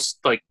utmost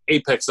like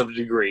apex of a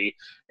degree.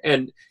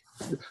 And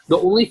the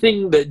only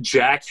thing that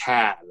Jack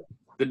had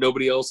that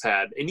nobody else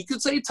had, and you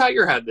could say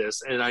Tiger had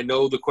this, and I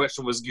know the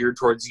question was geared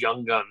towards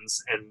young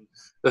guns, and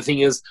the thing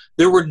is,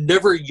 there were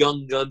never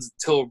young guns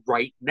till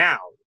right now.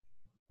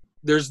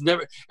 There's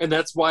never, and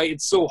that's why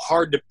it's so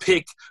hard to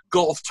pick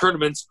golf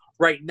tournaments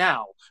right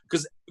now,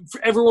 because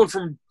everyone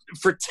from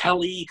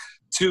Fratelli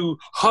to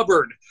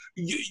Hubbard,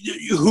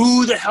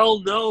 who the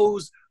hell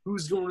knows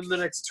who's going to the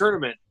next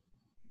tournament?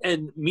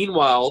 And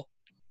meanwhile,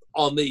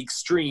 on the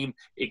extreme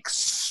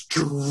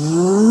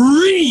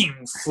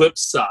flip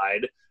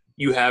side,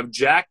 you have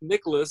Jack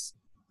Nicklaus,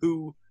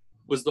 who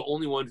was the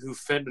only one who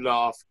fended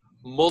off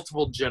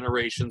multiple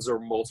generations or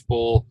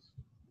multiple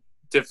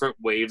different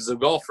waves of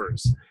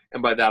golfers.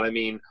 And by that I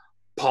mean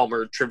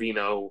Palmer,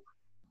 Trevino,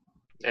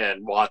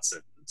 and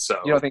Watson. So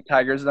you don't think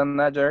Tiger's done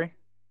that, Jerry?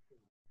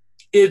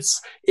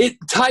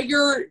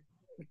 Tiger's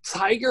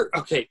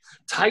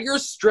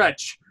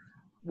stretch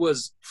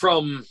was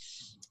from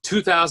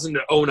 2000 to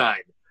 2009.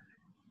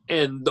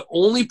 And the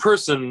only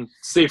person,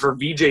 say for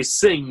Vijay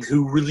Singh,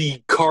 who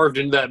really carved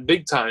into that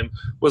big time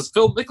was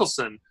Phil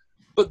Mickelson.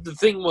 But the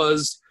thing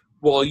was,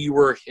 while you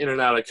were in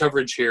and out of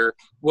coverage here,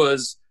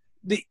 was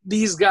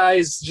these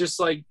guys just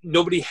like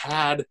nobody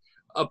had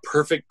a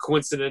perfect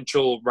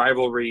coincidental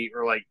rivalry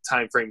or like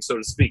time frame, so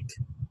to speak.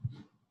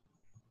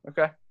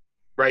 Okay.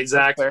 Right,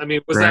 Zach? I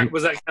mean, was that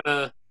kind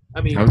of?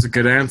 I mean, that was a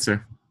good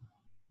answer.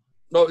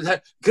 No,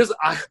 because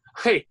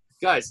hey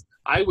guys,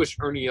 I wish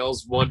Ernie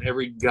Els won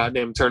every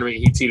goddamn tournament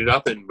he teed it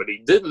up in, but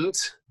he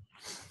didn't.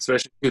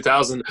 Especially in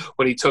 2000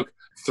 when he took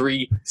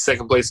 3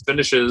 second-place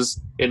finishes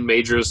in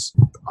majors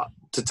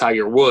to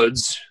Tiger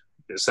Woods.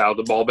 Just how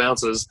the ball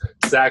bounces.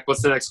 Zach,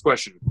 what's the next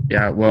question?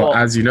 Yeah, well,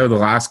 as you know, the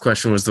last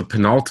question was the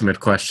penultimate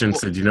question,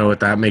 so do you know what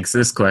that makes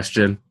this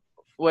question?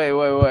 Wait.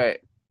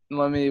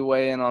 Let me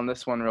weigh in on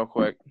this one real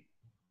quick.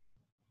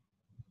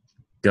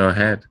 Go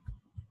ahead.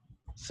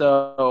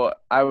 So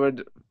I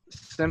would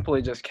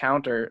simply just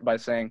counter by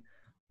saying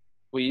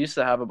we used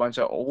to have a bunch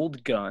of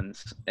old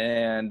guns,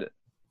 and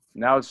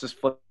now it's just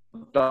flipped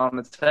on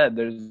its head.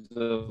 There's a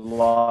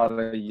lot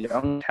of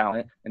young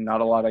talent and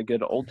not a lot of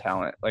good old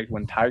talent. Like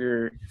when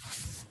Tiger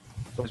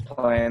was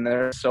playing,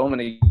 there are so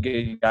many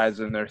good guys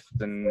in there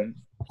than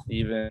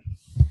even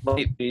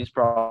late B's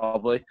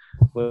probably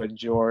with a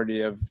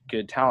majority of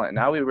good talent.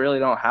 Now we really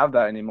don't have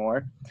that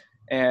anymore.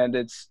 And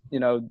it's,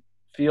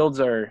 fields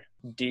are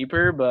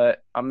deeper,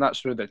 but I'm not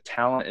sure the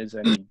talent is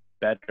any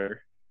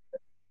better.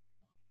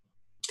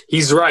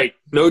 He's right.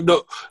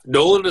 No,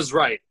 Nolan is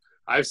right.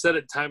 I've said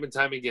it time and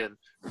time again.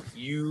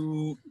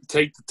 You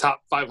take the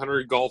top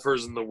 500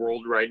 golfers in the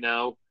world right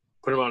now,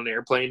 put them on an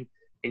airplane,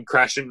 and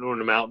crash into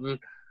a mountain.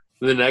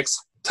 The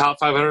next top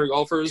 500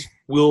 golfers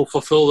will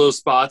fulfill those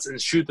spots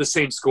and shoot the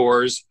same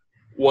scores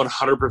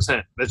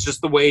 100%. That's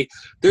just the way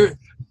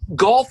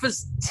golf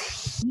is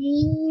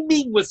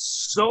teeming with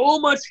so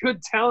much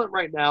good talent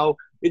right now.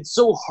 It's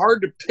so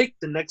hard to pick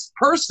the next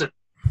person.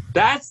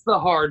 That's the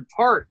hard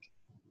part.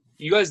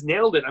 You guys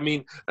nailed it. I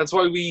mean, that's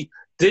why we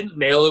didn't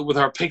nail it with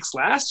our picks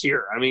last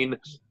year. I mean,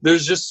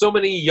 there's just so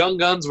many young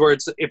guns where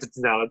if it's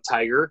not a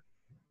Tiger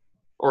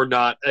or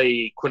not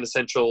a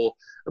quintessential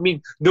 – I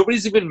mean,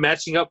 nobody's even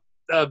matching up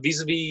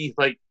vis-a-vis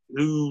like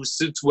who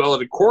suits well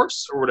at a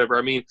course or whatever.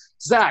 I mean,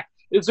 Zach,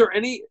 is there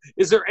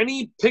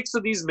any picks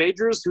of these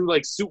majors who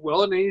like suit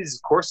well in any of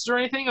these courses or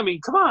anything? I mean,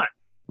 come on.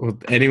 Well,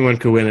 anyone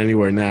could win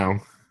anywhere now.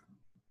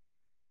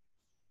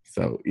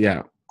 So,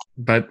 yeah.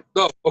 But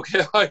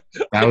okay.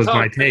 That was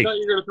my take. I thought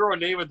you were going to throw a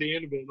name at the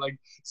end of it. Like,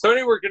 so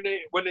anywhere can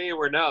win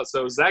anywhere now.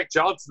 So Zach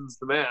Johnson's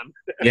the man.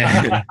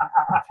 Yeah.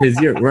 His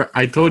year.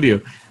 I told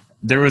you.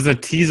 There was a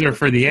teaser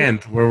for the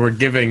end where we're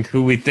giving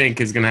who we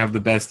think is going to have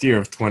the best year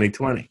of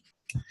 2020.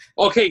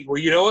 Okay.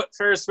 Well, you know what?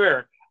 Fair is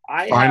fair.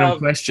 Final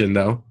question,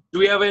 though. Do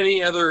we have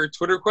any other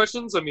Twitter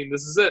questions? I mean,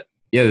 this is it.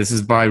 Yeah, this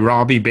is by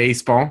Robbie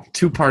Baseball.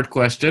 2-part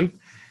question.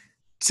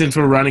 Since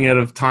we're running out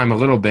of time a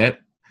little bit,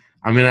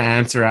 I'm going to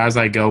answer as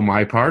I go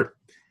my part.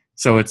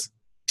 So it's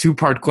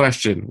 2-part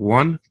question.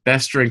 1,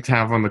 best drink to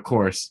have on the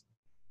course.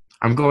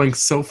 I'm going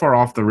so far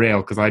off the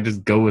rail because I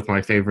just go with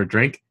my favorite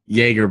drink,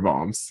 Jaeger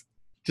bombs.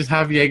 Just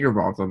have Jaeger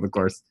bombs on the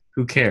course.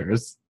 Who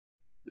cares?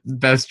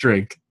 Best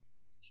drink.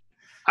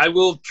 I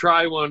will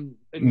try one.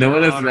 No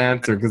one has an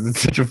answer because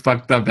it's such a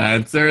fucked up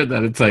answer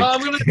that it's like.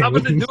 I'm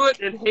gonna do it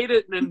and hate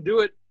it and then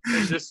do it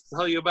and just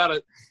tell you about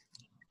it.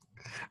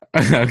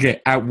 Okay.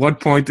 At what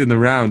point in the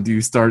round do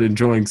you start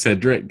enjoying said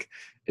drink?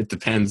 It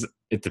depends.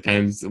 It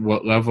depends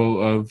what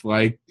level of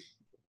like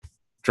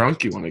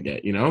drunk you want to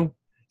get. You want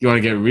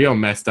to get real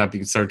messed up. You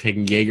can start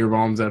taking Jaeger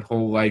bombs at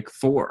hole like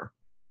 4.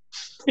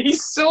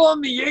 He's still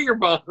on the Jaeger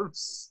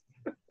bombs.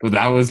 Well,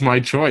 that was my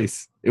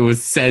choice. It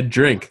was said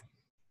drink.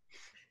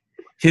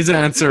 His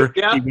answer,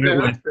 Yeah,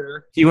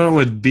 he went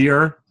with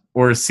beer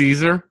or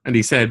Caesar, and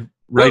he said,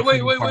 wait. from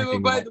the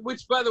By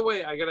parking the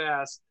way, I gotta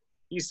ask.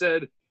 He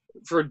said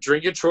for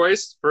drink of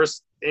choice,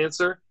 first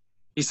answer.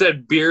 He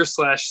said beer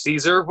 /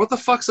 Caesar. What the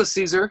fuck's a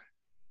Caesar?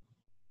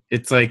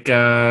 It's like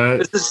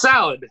It's a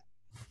salad.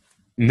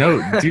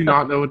 no, do you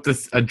not know what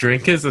a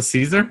drink is? A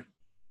Caesar?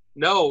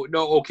 No.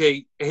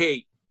 Okay.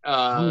 Hey.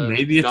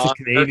 Maybe it's a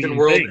Canadian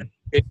world.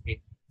 thing.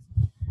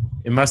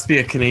 It must be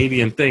a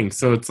Canadian thing.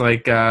 So it's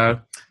like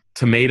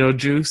tomato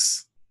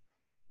juice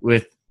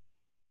with.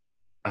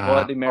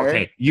 Bloody Mary?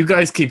 Okay, you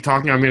guys keep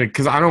talking. I'm gonna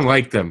because I don't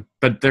like them,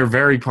 but they're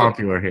very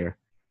popular here.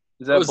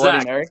 Is that Bloody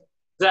Zach, Mary?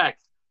 Zach.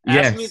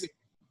 Yes.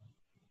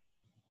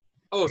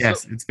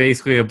 Yes, it's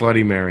basically a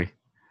Bloody Mary.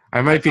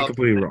 I might be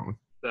completely wrong.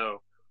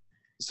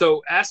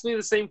 So ask me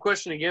the same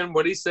question again.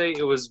 What did he say?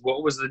 It was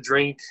what was the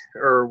drink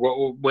or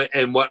what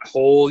and what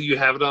hole you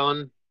have it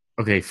on?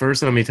 Okay,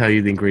 first let me tell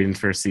you the ingredients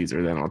for a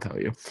Caesar, then I'll tell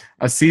you.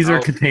 A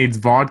Caesar contains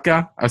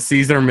vodka, a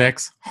Caesar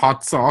mix,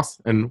 hot sauce,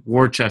 and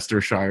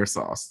Worcestershire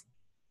sauce.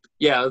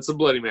 Yeah, that's a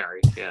Bloody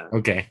Mary. Yeah.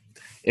 Okay.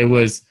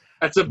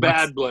 That's a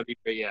bad Bloody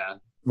Mary, yeah.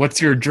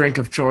 What's your drink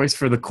of choice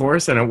for the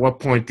course, and at what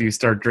point do you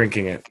start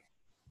drinking it?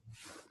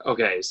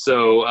 Okay,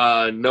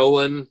 so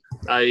Nolan,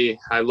 I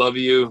love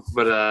you,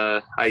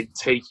 but I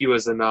take you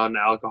as a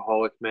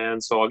non-alcoholic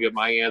man, so I'll get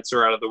my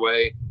answer out of the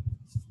way.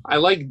 I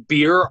like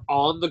beer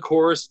on the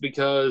course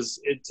because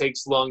it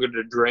takes longer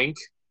to drink,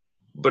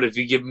 but if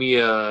you give me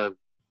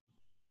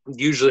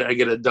usually I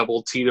get a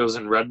double Tito's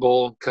and Red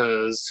Bull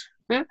because,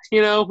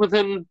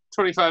 within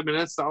 25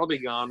 minutes I'll be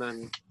gone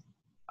and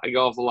I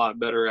golf a lot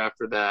better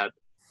after that.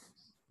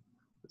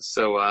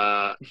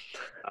 So,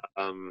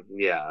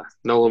 yeah.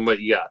 Nolan, what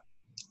you got?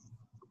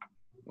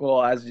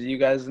 Well, as you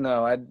guys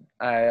know,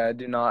 I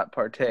do not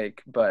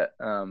partake, but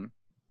I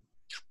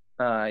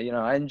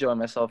enjoy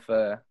myself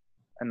a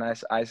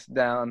nice ice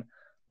down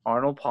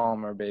Arnold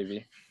Palmer,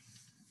 baby.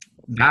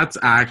 That's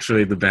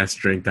actually the best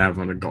drink to have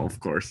on a golf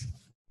course.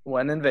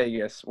 When in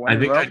Vegas. I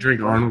think I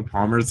drink Arnold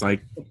Palmer's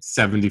like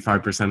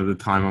 75% of the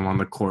time I'm on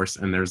the course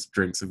and there's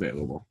drinks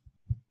available.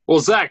 Well,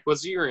 Zach,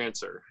 what's your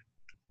answer?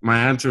 My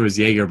answer was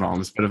Jaeger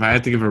bombs, but if I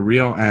had to give a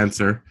real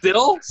answer,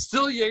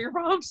 still Jaeger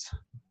bombs?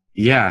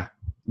 Yeah.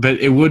 But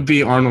it would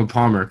be Arnold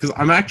Palmer because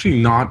I'm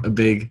actually not a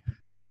big,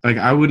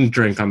 I wouldn't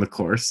drink on the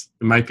course.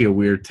 It might be a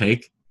weird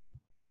take.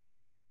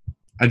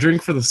 I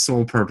drink for the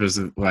sole purpose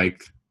of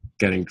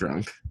getting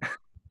drunk.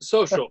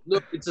 Social.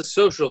 Look, it's a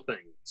social thing.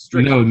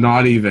 No,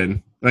 not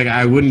even.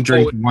 I wouldn't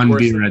drink one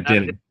beer at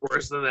dinner.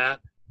 Worse than that?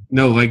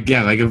 No,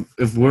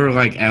 if we're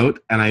out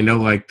and I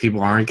know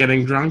people aren't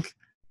getting drunk,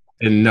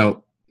 then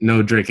no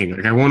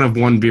drinking. I won't have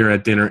one beer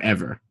at dinner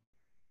ever.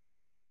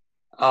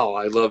 Oh,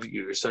 I love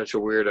you. You're such a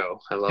weirdo.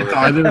 I love it.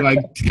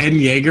 Either 10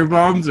 Jaeger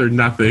bombs or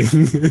nothing.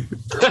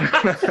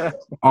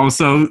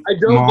 Also,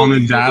 Mom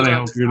and Dad, I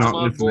hope you're not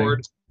listening.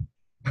 Board.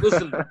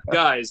 Listen,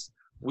 guys,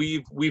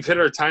 we've hit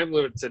our time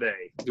limit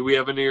today. Do we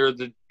have any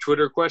other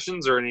Twitter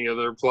questions or any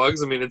other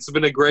plugs? I mean, it's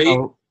been a great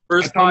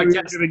first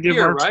podcast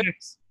year, right?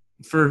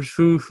 For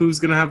who's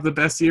going to have the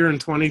best year in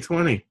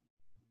 2020?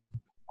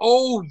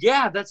 Oh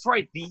yeah, that's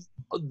right. The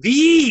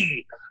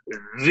This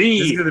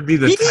is going to be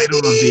the title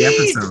of the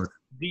episode.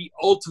 The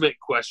ultimate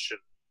question.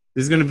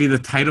 This is going to be the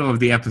title of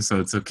the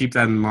episode, so keep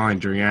that in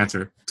mind during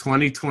answer.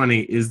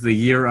 2020 is the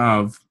year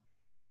of...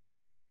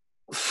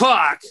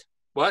 Fuck!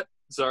 What?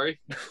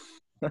 Sorry?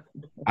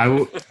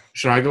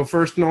 Should I go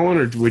first, Nolan,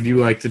 or would you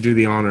like to do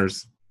the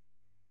honors?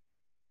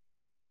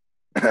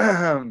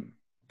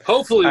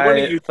 Hopefully one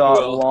of you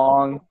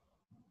will.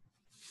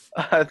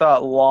 I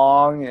thought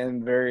long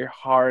and very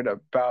hard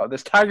about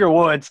this. Tiger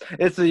Woods.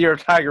 It's the year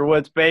of Tiger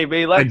Woods,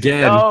 baby. Let's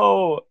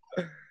go!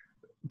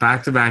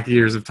 Back-to-back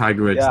years of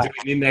Tiger Woods. Yeah. Do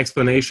we need an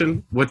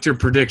explanation? What's your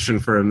prediction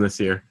for him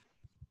this year?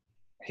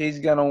 He's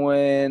going to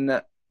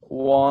win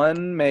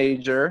one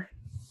major.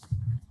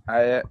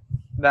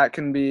 That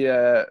can be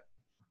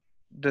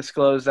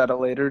disclosed at a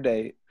later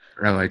date.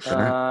 I like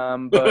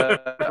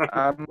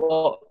that.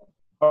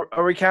 But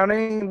are we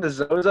counting the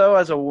Zozo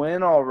as a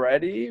win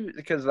already?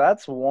 Because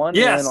that's one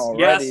win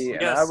already.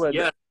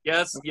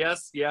 Yes.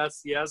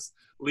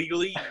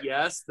 Legally,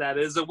 yes, that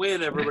is a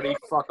win. Everybody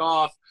fuck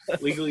off.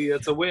 Legally,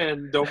 that's a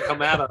win. Don't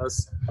come at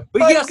us.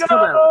 But yes, come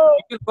at us.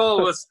 You can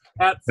follow us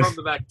at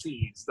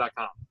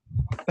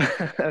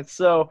FromTheBackTees.com.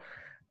 So,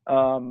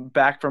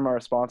 back from our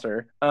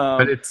sponsor.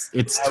 But it's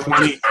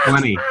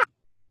 2020.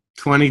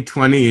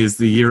 2020 is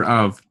the year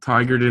of.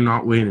 Tiger did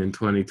not win in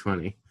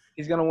 2020.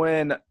 He's going to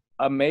win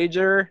a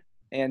major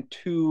and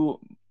 2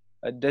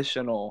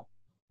 additional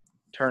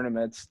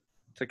tournaments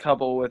to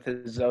couple with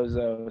his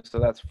Zozo. So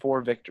that's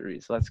 4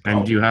 victories. Let's go.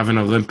 And do you have an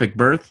Olympic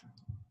berth?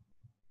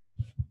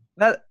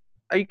 Are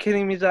you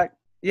kidding me, Zach?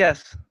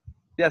 Yes.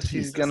 Yes,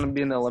 he's going to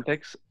be in the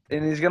Olympics.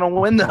 And he's going to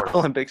win the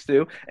Olympics,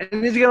 too.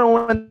 And he's going to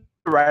win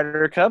the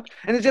Ryder Cup.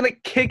 And he's going to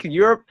kick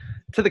Europe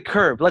To the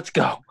curb. Let's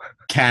go.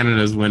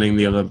 Canada's winning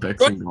the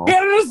Olympics in golf.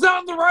 Canada's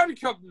on the Ryder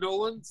Cup,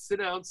 Nolan. Sit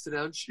down. Sit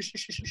down.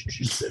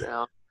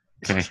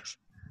 Okay.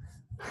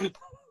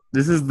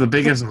 This is the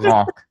biggest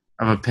lock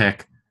of a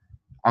pick.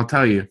 I'll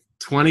tell you,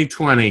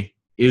 2020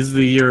 is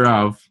the year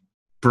of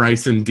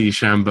Bryson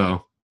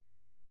DeChambeau.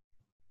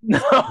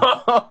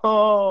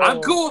 No. I'm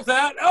cool with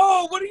that.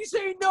 Oh, what are you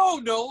saying? No,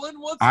 Nolan.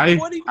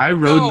 I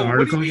wrote an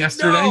article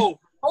yesterday. No?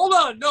 Hold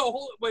on.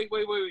 No, wait.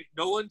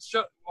 Nolan,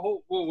 shut.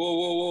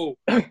 Whoa.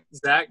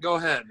 Zach, go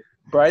ahead.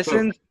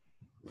 Bryson.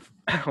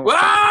 No.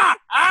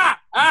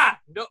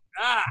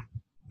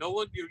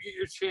 Nolan, you get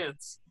your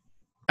chance.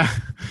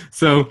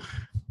 So,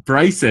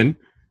 Bryson,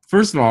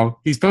 first of all,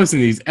 he's posting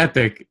these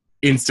epic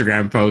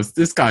Instagram posts.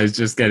 This guy's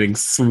just getting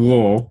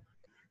swole.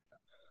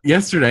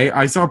 Yesterday,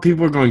 I saw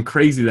people going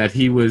crazy that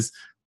he was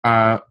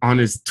on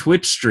his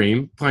Twitch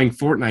stream playing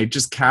Fortnite,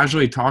 just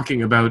casually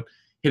talking about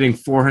hitting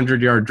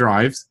 400-yard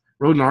drives.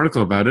 Wrote an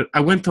article about it. I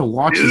went to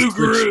watch his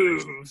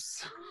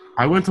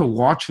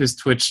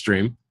Twitch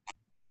stream.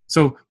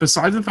 So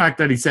besides the fact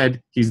that he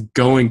said he's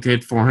going to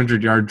hit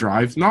 400-yard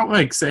drives, not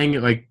like saying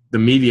it like the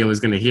media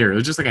was going to hear. It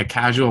was just like a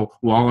casual,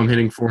 while I'm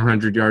hitting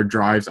 400-yard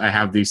drives, I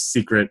have these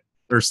secret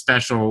or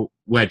special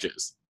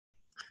wedges.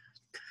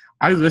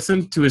 I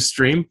listened to his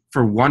stream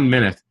for 1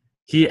 minute.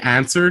 He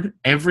answered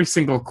every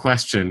single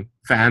question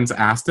fans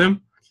asked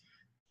him.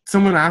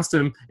 Someone asked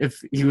him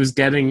if he was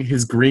getting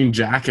his green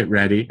jacket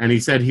ready, and he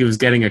said he was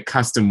getting a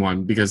custom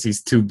one because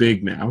he's too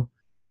big now.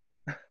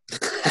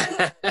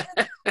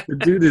 The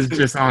dude is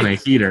just on a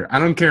heater. I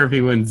don't care if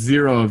he wins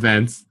 0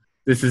 events.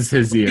 This is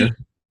his year. He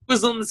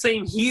was on the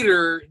same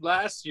heater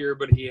last year,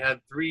 but he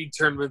had 3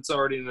 tournaments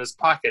already in his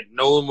pocket.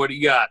 Nolan, what do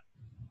you got?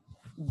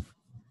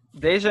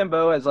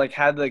 DeChambeau has like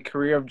had the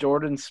career of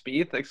Jordan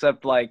Spieth,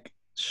 except like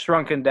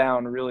shrunken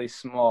down really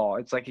small.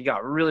 It's like he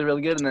got really,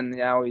 really good, and then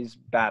now he's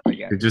bad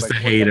again. You're just like,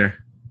 a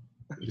hater.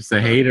 Just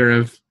a hater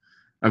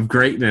of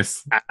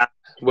greatness.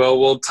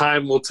 Well,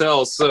 time will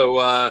tell.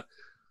 So,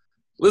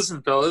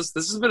 listen, fellas,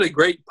 this has been a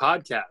great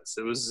podcast.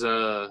 It was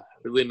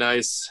really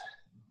nice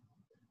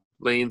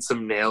laying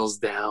some nails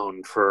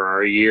down for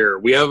our year.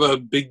 We have a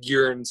big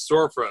year in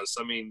store for us.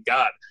 I mean,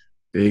 God,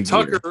 Big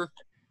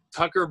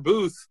Tucker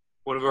Booth,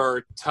 one of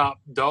our top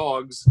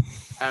dogs,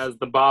 has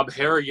the Bob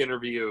Harig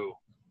interview.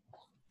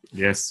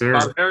 Yes, sir.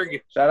 Bob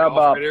Harig, Shout out,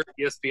 Bob.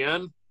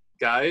 ESPN.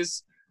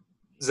 Guys,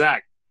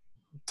 Zach,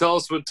 tell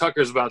us what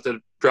Tucker's about to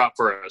drop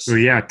for us. So,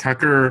 yeah,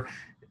 Tucker,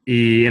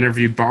 he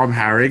interviewed Bob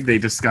Harig. They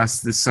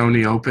discussed the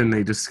Sony Open.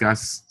 They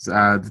discussed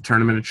the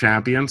Tournament of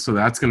Champions. So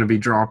that's going to be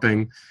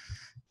dropping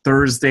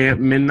Thursday at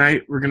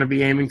midnight. We're going to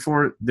be aiming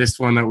for it. This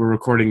one that we're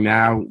recording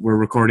now, we're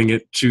recording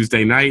it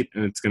Tuesday night,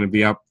 and it's going to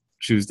be up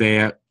Tuesday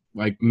at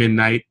like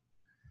midnight.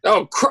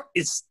 Oh,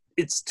 it's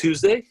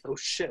Tuesday? Oh,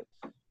 shit.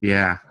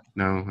 Yeah,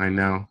 no, I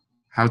know.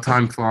 How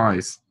time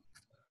flies.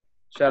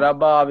 Shout out,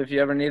 Bob. If you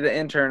ever need an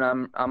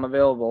intern, I'm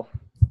available.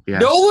 Yeah.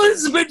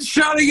 Nolan's been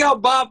shouting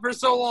out Bob for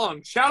so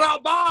long. Shout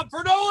out Bob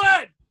for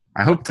Nolan!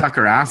 I hope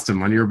Tucker asked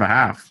him on your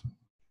behalf.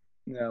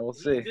 Yeah, we'll We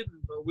see.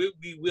 didn't, but we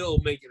will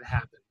make it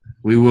happen.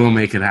 We will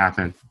make it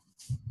happen.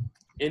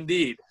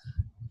 Indeed.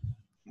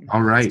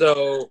 All right.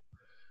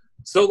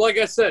 So like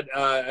I said,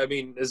 I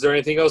mean, is there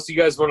anything else you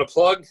guys want to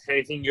plug?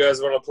 Anything you guys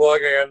want to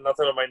plug? I got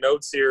nothing on my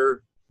notes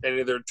here.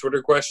 Any other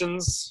Twitter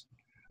questions?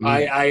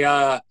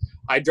 I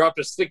dropped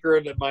a sticker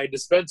at my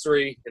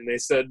dispensary, and they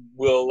said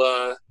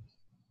we'll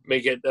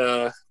make it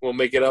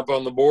up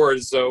on the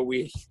board. So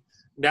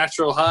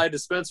Natural High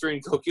Dispensary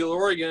in Coquille,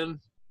 Oregon.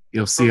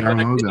 You'll see our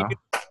logo.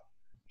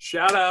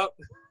 Shout out.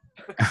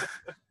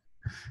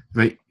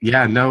 But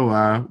yeah,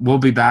 no, we'll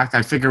be back.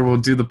 I figure we'll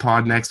do the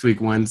pod next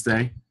week,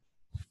 Wednesday.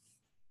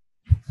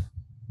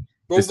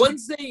 Well,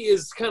 Wednesday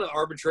is kind of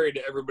arbitrary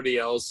to everybody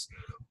else.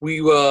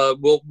 We'll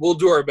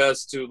do our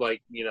best to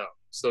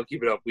still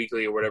keep it up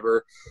weekly or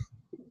whatever.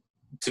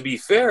 To be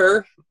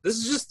fair, this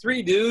is just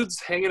 3 dudes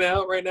hanging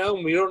out right now,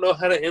 and we don't know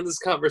how to end this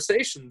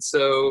conversation.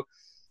 So,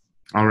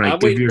 all right,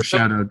 give your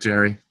shout out,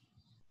 Jerry.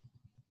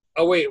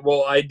 Oh wait,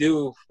 well I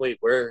do. Wait,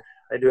 where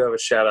I do have a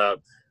shout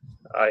out.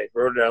 I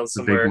wrote it down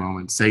somewhere. It's a big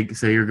moment.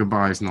 Say your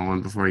goodbyes,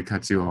 Nolan, before he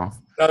cuts you off.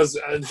 That was.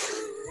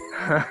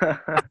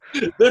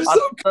 There's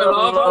no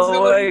cutoff. I was gonna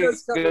let you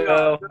guys cut it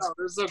off. No,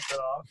 there's no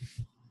cutoff.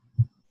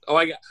 Oh,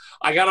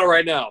 I got it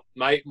right now.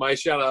 My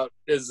shout out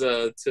is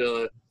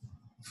to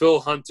Phil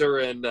Hunter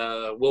and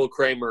Will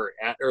Kramer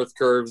at Earth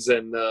Curves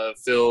and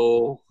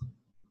Phil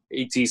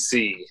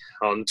ATC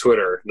on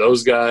Twitter.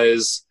 Those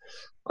guys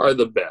are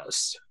the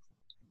best.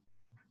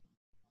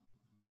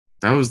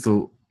 That was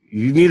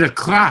you need a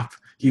clap.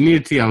 You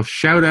needed to yell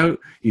shout out.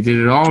 You did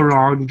it all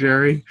wrong,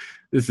 Jerry.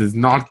 This is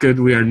not good.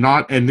 We are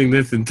not ending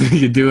this until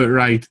you do it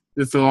right.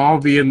 This will all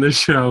be in the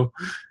show.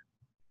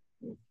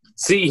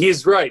 See,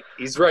 he's right.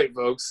 He's right,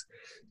 folks.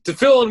 To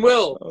Phil and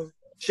Will,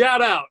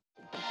 shout out.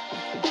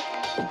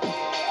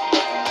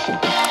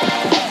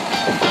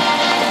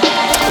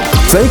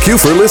 Thank you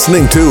for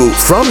listening to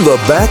From the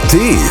Back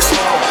Tees.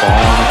 Ball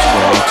on its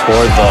way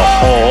toward the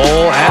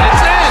hole, and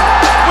it's in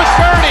with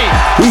birdie.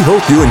 We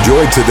hope you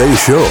enjoyed today's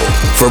show.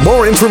 For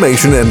more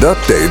information and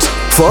updates,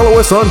 follow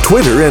us on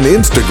Twitter and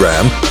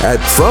Instagram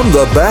at From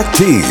the Back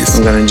Tees.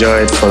 I'm going to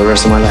enjoy it for the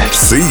rest of my life.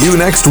 See you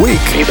next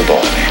week. Be the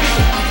ball,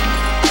 man.